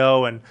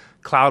Mario and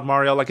Cloud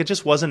Mario. Like, it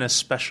just wasn't as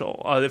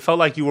special. It felt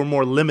like you were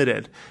more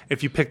limited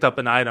if you picked up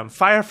an item.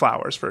 Fire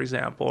Flowers, for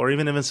example, or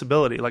even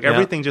Invincibility. Like,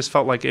 everything just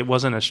felt like it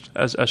wasn't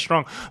as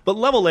strong. But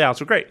level layouts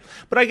were great.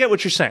 But I get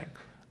what you're saying.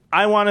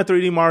 I want a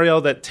 3D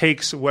Mario that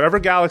takes whatever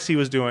Galaxy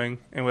was doing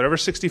and whatever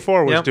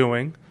 64 was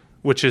doing,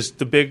 which is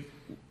the big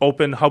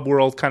open hub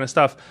world kind of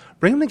stuff,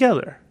 bring them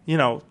together. You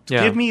know,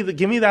 give me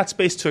that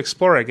space to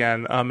explore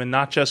again, and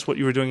not just what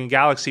you were doing in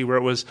Galaxy, where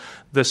it was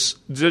this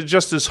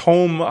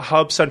home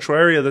hub central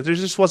area that there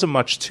just wasn't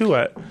much to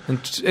it.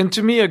 And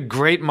to me, a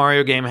great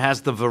Mario game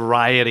has the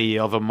variety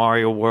of a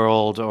Mario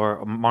World or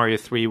a Mario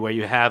 3, where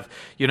you have,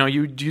 you know,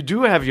 you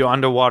do have your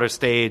underwater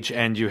stage,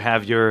 and you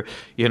have your,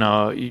 you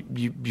know,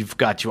 you've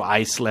got your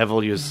ice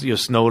level, your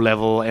snow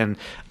level, and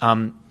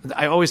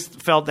I always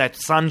felt that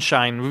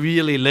Sunshine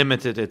really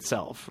limited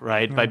itself,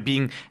 right, by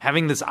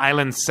having this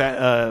island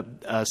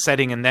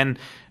setting, and then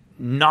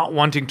not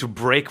wanting to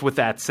break with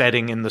that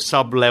setting in the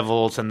sub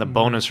levels and the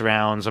bonus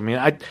rounds. I mean,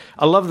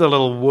 I love the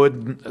little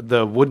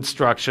wood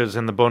structures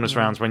in the bonus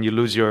rounds when you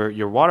lose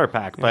your water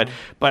pack, but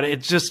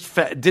it just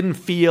didn't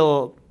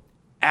feel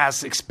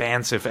as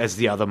expansive as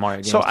the other Mario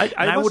games. So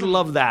I would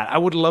love that. I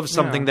would love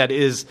something that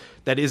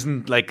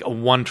isn't like a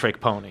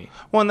one-trick pony.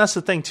 Well, and that's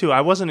the thing too.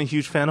 I wasn't a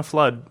huge fan of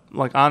Flood,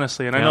 like,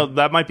 honestly, and I know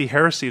that might be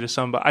heresy to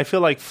some, but I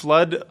feel like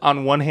Flood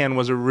on one hand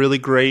was a really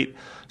great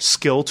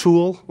skill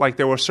tool. Like,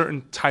 there were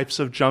certain types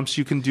of jumps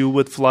you can do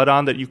with Flood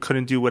on that you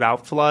couldn't do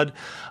without Flood,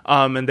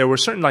 and there were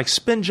certain like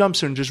spin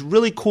jumps and just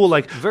really cool,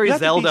 like, very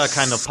Zelda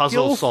kind of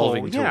puzzle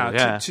solving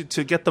tool.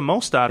 To get the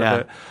most out of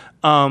it.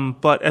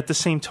 But at the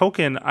same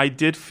token, I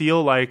did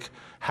feel like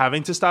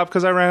having to stop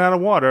because I ran out of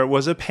water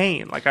was a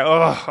pain. Like,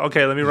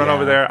 okay, let me run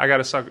over there. I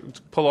got to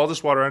pull all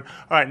this water in. All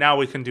right, now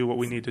we can do what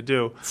we need to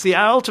do. See,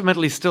 I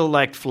ultimately still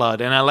liked Flood,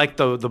 and I liked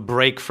the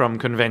break from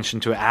convention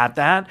to add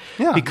that.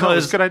 Yeah,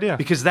 because it's a good idea.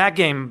 Because that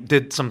game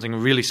did something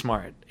really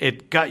smart.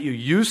 It got you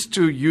used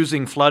to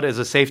using Flood as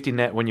a safety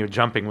net when you're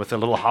jumping with a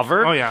little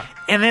hover. Oh, yeah.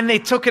 And then they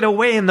took it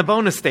away in the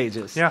bonus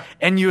stages. Yeah.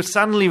 And you're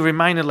suddenly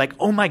reminded, like,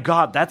 oh my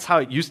God, that's how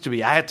it used to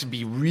be. I had to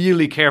be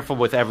really careful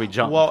with every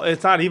jump. Well,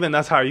 it's not even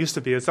that's how it used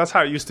to be. That's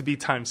how it used to be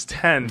times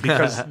 10,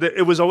 because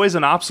it was always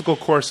an obstacle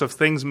course of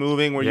things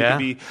moving where you could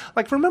be,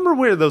 like, remember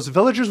where those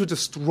villagers would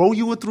just throw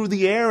you through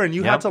the air and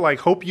you had to, like,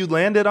 hope you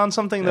landed on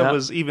something that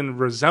was even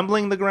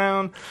resembling the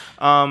ground?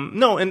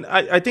 No, and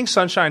I think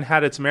Sunshine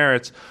had its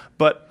merits,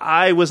 but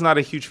I was not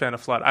a huge fan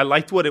of Flood. I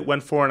liked what it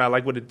went for, and I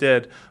liked what it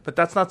did, but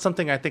that's not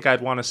something I think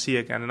I'd want to see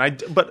again.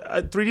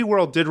 But 3D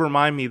World did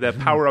remind me that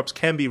power-ups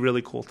can be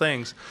really cool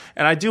things,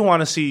 and I do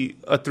want to see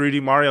a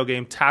 3D Mario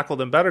game tackle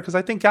them better, because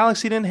I think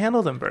Galaxy didn't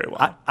handle them very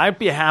well. I'd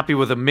be happy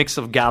with a mix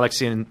of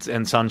Galaxy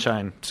and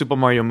Sunshine. Super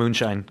Mario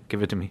Moonshine,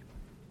 give it to me.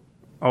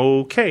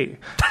 Okay,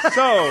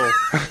 so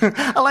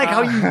I like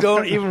how you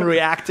don't even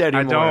react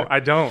anymore. I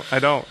don't.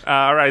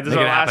 All right, this is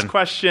our last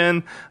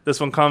question. This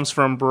one comes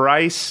from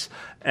Bryce.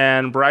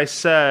 And Bryce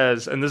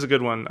says, and this is a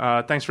good one,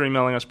 thanks for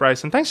emailing us,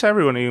 Bryce, and thanks to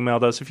everyone who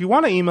emailed us. If you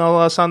want to email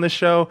us on this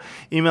show,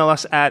 email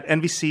us at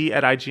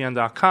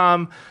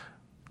nvc@ign.com.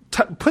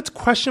 Put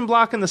question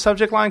block in the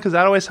subject line, because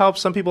that always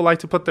helps. Some people like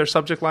to put their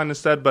subject line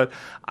instead, but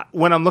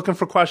when I'm looking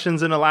for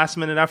questions in a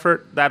last-minute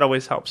effort, that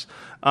always helps.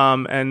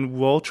 And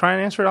we'll try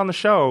and answer it on the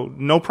show.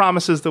 No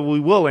promises that we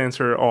will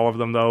answer all of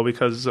them, though,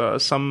 because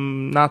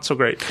some not so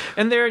great.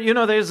 And there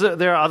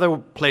are other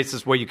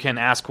places where you can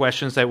ask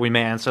questions that we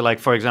may answer. Like,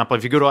 for example,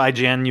 if you go to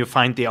IGN, you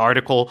find the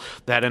article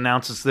that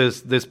announces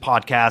this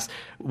podcast.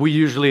 We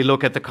usually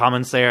look at the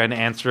comments there and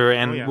answer,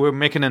 and we're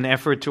making an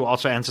effort to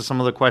also answer some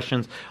of the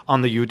questions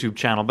on the YouTube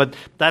channel. But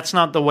that's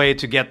not the way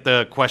to get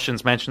the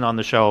questions mentioned on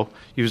the show.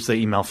 Use the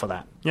email for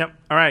that. Yep.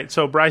 All right.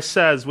 So Bryce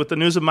says, with the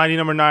news of Mighty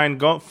Number 9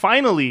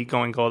 finally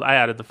going gold, I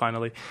added the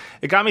finally,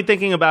 it got me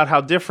thinking about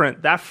how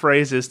different that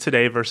phrase is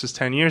today versus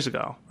 10 years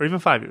ago, or even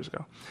 5 years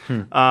ago.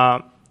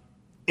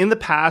 In the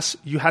past,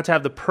 you had to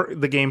have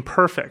the game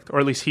perfect,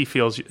 or at least he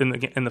feels in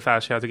the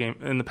past you had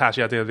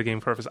to have the game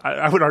perfect.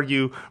 I would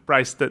argue,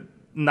 Bryce, that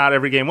not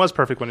every game was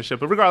perfect when it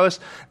shipped. But regardless,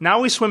 now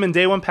we swim in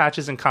day one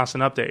patches and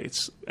constant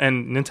updates.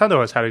 And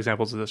Nintendo has had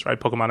examples of this, right?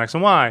 Pokemon X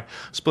and Y,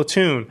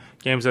 Splatoon,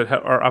 games that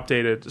are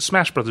updated.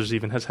 Smash Brothers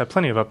even has had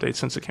plenty of updates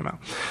since it came out.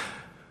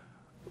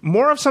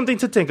 More of something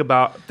to think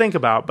about,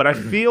 but I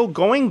feel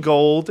going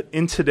gold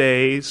in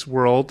today's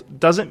world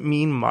doesn't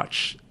mean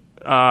much.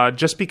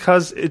 Just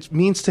because it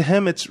means to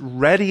him it's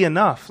ready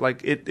enough.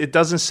 Like, it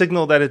doesn't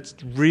signal that it's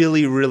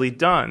really, really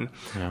done.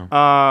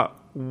 Yeah.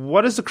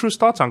 What is the crew's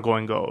thoughts on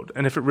going gold?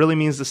 And if it really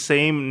means the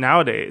same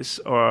nowadays,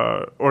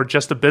 or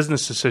just a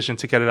business decision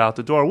to get it out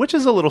the door, which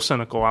is a little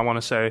cynical, I want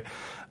to say,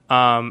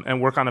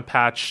 and work on a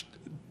patch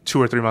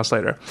 2 or 3 months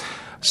later.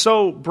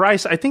 So,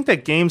 Bryce, I think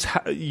that games,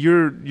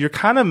 you're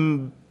kind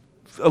of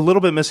a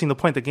little bit missing the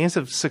point. The games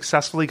have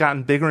successfully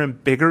gotten bigger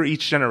and bigger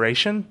each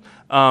generation,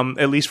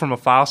 at least from a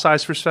file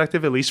size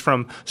perspective, at least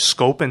from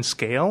scope and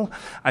scale.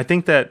 I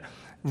think that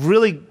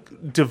really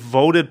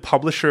devoted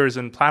publishers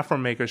and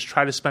platform makers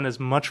try to spend as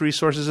much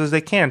resources as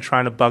they can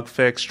trying to bug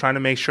fix, trying to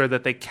make sure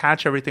that they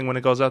catch everything when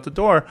it goes out the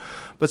door.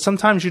 But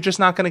sometimes you're just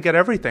not going to get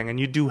everything, and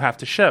you do have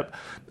to ship.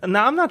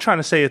 Now, I'm not trying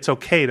to say it's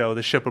okay, though,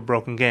 to ship a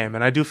broken game.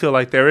 And I do feel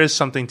like there is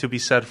something to be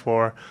said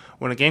for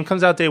when a game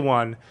comes out day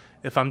one,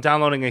 if I'm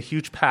downloading a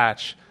huge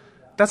patch,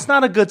 that's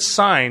not a good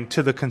sign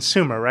to the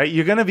consumer, right?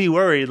 You're going to be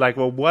worried, like,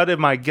 well, what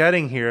am I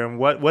getting here, and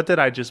what did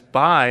I just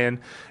buy, and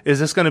is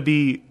this going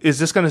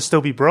to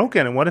still be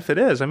broken, and what if it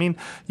is? I mean,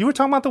 you were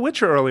talking about The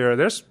Witcher earlier.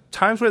 There's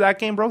times where that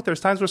game broke. There's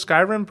times where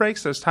Skyrim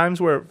breaks. There's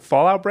times where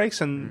Fallout breaks,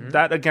 and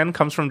that again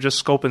comes from just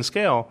scope and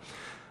scale.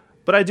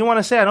 But I do want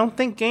to say, I don't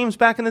think games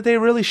back in the day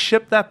really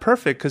shipped that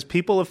perfect because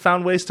people have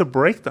found ways to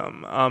break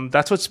them.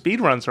 That's what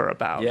speedruns are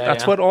about.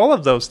 That's what all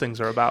of those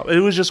things are about. It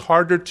was just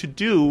harder to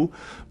do,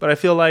 but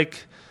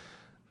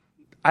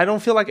I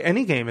don't feel like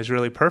any game is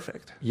really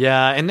perfect.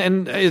 Yeah,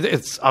 and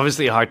it's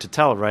obviously hard to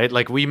tell, right?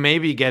 Like, we may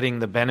be getting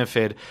the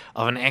benefit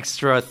of an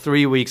extra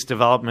 3 weeks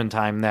development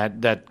time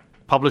that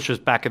publishers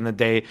back in the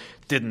day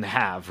didn't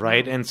have,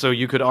 right? And so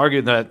you could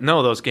argue that,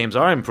 no, those games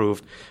are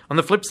improved. On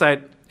the flip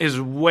side, it's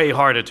way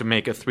harder to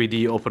make a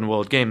 3D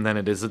open-world game than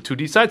it is a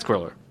 2D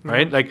side-scroller,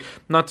 right? Mm-hmm. Like,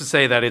 not to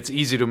say that it's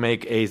easy to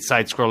make a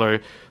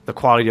side-scroller the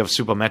quality of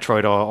Super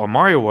Metroid or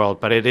Mario World,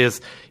 but it is,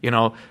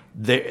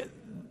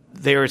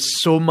 there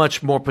is so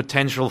much more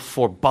potential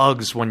for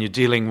bugs when you're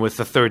dealing with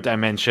the third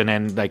dimension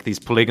and like these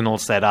polygonal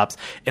setups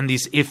and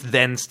these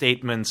if-then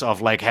statements of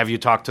like, have you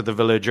talked to the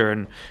villager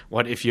and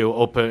what if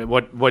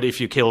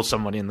you kill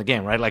someone in the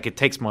game, right? Like, it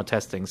takes more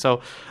testing.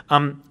 So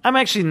I'm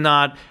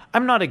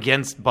not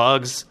against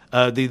bugs.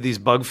 These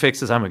bug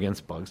fixes, I'm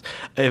against bugs.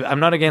 I'm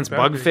not against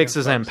bug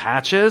fixes and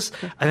patches.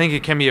 I think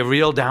it can be a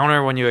real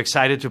downer when you're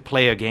excited to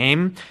play a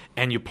game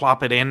and you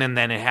plop it in and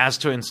then it has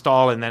to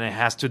install and then it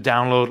has to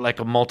download like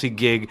a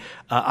multi-gig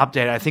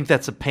update. I think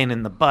that's a pain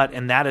in the butt,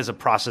 and that is a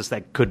process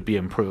that could be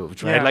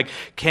improved, right? Yeah. Like,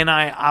 can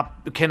I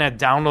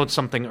download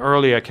something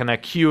earlier? Can I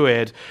queue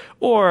it?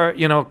 Or,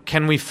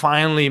 can we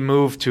finally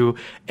move to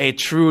a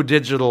true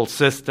digital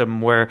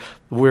system where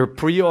we're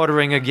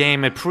pre-ordering a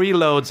game, it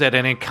preloads it,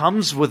 and it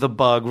comes with a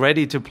bug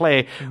ready to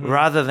play,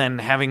 rather than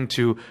having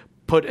to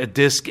put a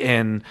disc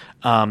in,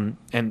 and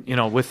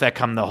with that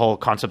come the whole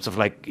concepts of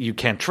like, you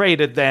can't trade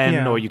it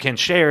then, or you can't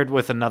share it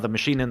with another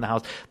machine in the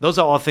house. Those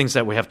are all things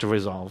that we have to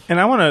resolve. And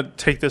I want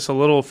to take this a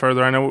little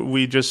further. I know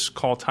we just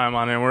called time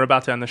on it and we're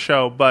about to end the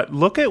show, but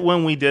look at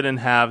when we didn't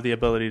have the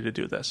ability to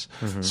do this.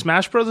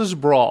 Smash Brothers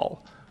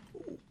Brawl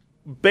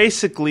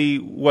basically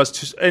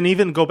was and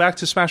even go back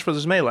to Smash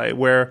Brothers Melee,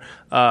 where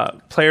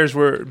players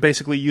were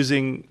basically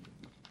using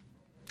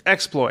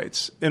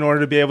exploits in order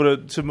to be able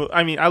to move.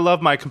 I mean, I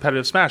love my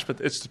competitive Smash, but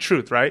it's the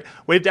truth, right?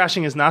 Wave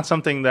dashing is not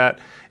something that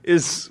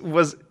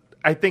was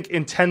I think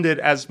intended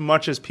as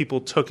much as people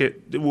took it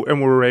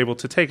and were able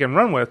to take and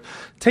run with.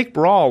 Take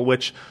Brawl,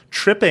 which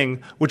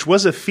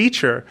was a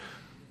feature,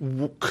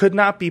 could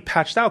not be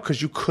patched out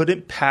because you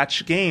couldn't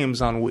patch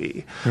games on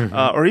Wii.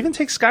 Or even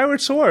take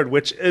Skyward Sword,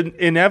 which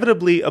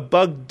inevitably a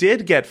bug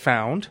did get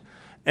found,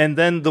 and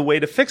then the way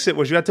to fix it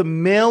was you had to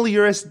mail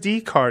your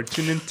SD card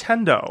to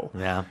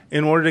Nintendo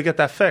in order to get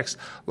that fixed.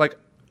 Like,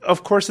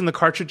 of course, in the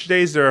cartridge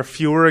days, there are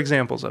fewer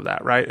examples of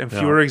that, right? And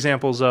fewer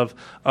examples of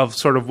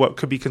sort of what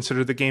could be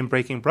considered the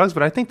game-breaking bugs.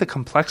 But I think the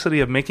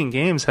complexity of making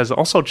games has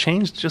also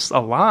changed just a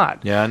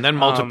lot. Yeah, and then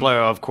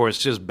multiplayer, of course,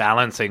 just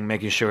balancing,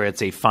 making sure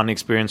it's a fun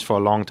experience for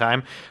a long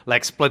time.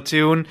 Like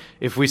Splatoon,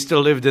 if we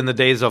still lived in the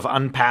days of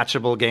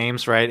unpatchable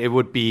games, right, it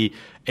would be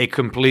a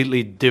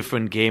completely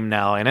different game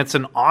now. And it's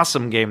an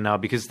awesome game now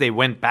because they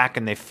went back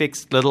and they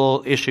fixed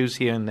little issues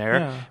here and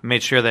there,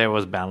 made sure there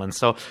was balance.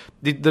 So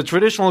the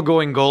traditional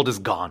going gold is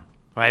gone,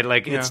 right?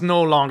 Like, it's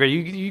no longer,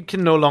 you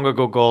can no longer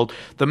go gold.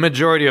 The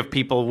majority of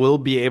people will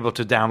be able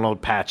to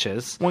download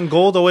patches. When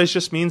gold always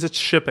just means it's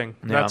shipping.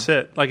 That's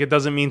it. Like, it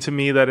doesn't mean to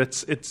me that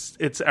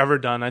it's ever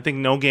done. I think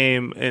no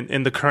game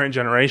in the current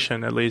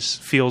generation, at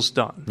least, feels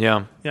done.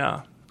 Yeah.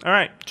 All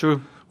right.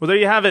 True. Well, there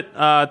you have it.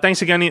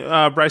 Thanks again,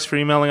 Bryce, for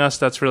emailing us.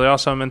 That's really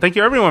awesome. And thank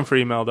you, everyone, for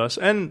emailed us.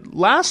 And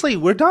lastly,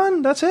 we're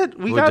done. That's it.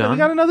 We got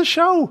another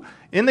show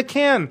in the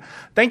can.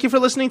 Thank you for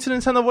listening to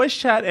Nintendo Voice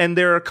Chat. And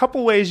there are a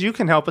couple ways you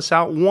can help us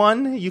out.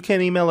 One, you can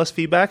email us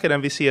feedback at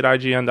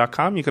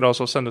nvc@ign.com. You could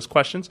also send us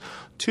questions.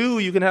 Two,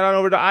 you can head on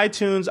over to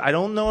iTunes. I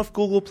don't know if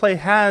Google Play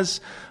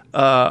has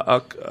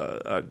a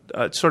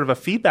sort of a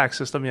feedback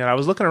system yet. I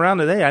was looking around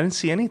today. I didn't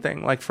see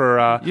anything like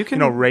for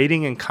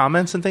rating and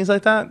comments and things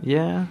like that.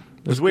 Yeah.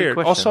 It's weird.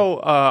 Also,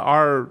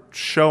 our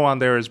show on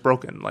there is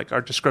broken. Like,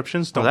 our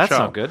descriptions don't show. That's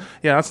not good.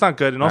 Yeah, that's not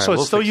good. And also,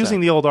 it's still using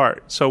the old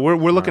art. So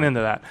we're looking into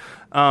that.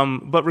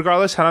 But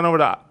regardless, head on over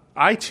to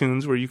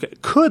iTunes, where you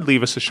could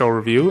leave us a show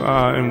review,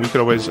 and we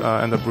could always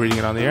end up reading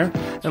it on the air.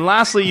 And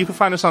lastly, you can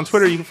find us on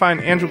Twitter. You can find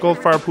Andrew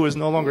Goldfarb, who is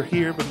no longer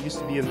here, but he used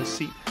to be in the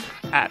seat,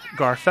 at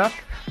Garthep.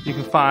 You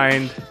can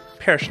find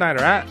Per Schneider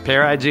at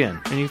Per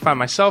IGN. And you can find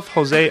myself,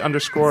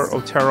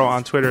 Jose_Otero,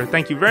 on Twitter.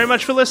 Thank you very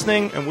much for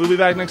listening, and we'll be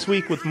back next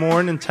week with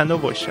more Nintendo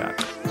Voice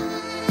Chat.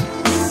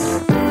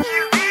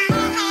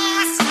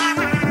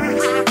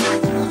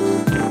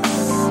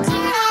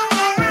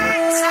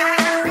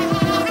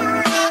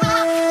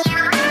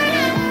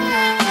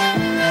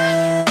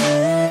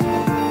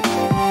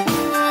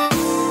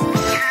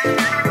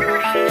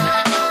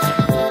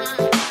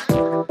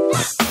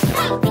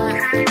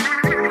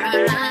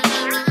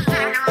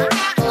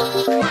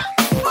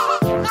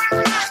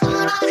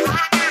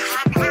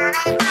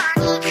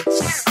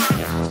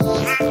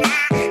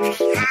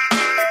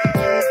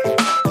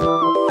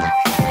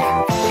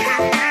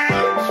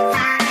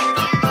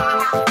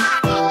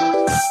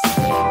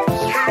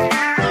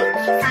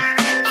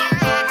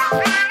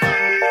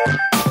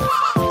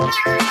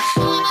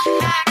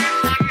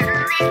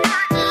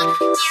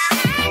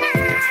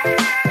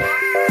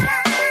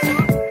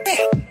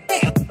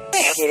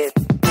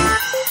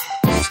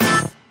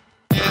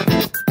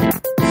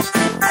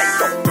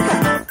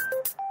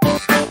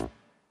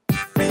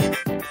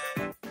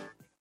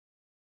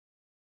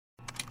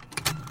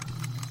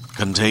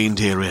 Contained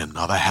herein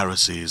are the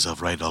heresies of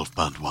Radolf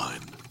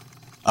Burntwine,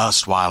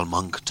 erstwhile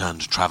monk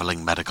turned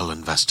traveling medical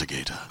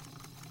investigator.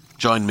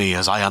 Join me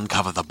as I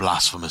uncover the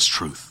blasphemous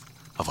truth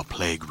of a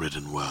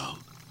plague-ridden world,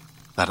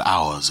 that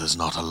ours is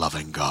not a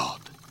loving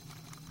God,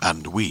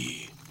 and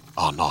we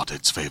are not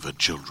its favored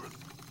children.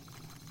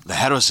 The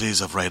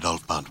Heresies of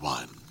Radolf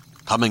Burntwine,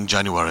 coming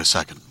January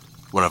 2nd,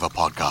 wherever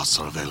podcasts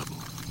are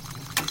available.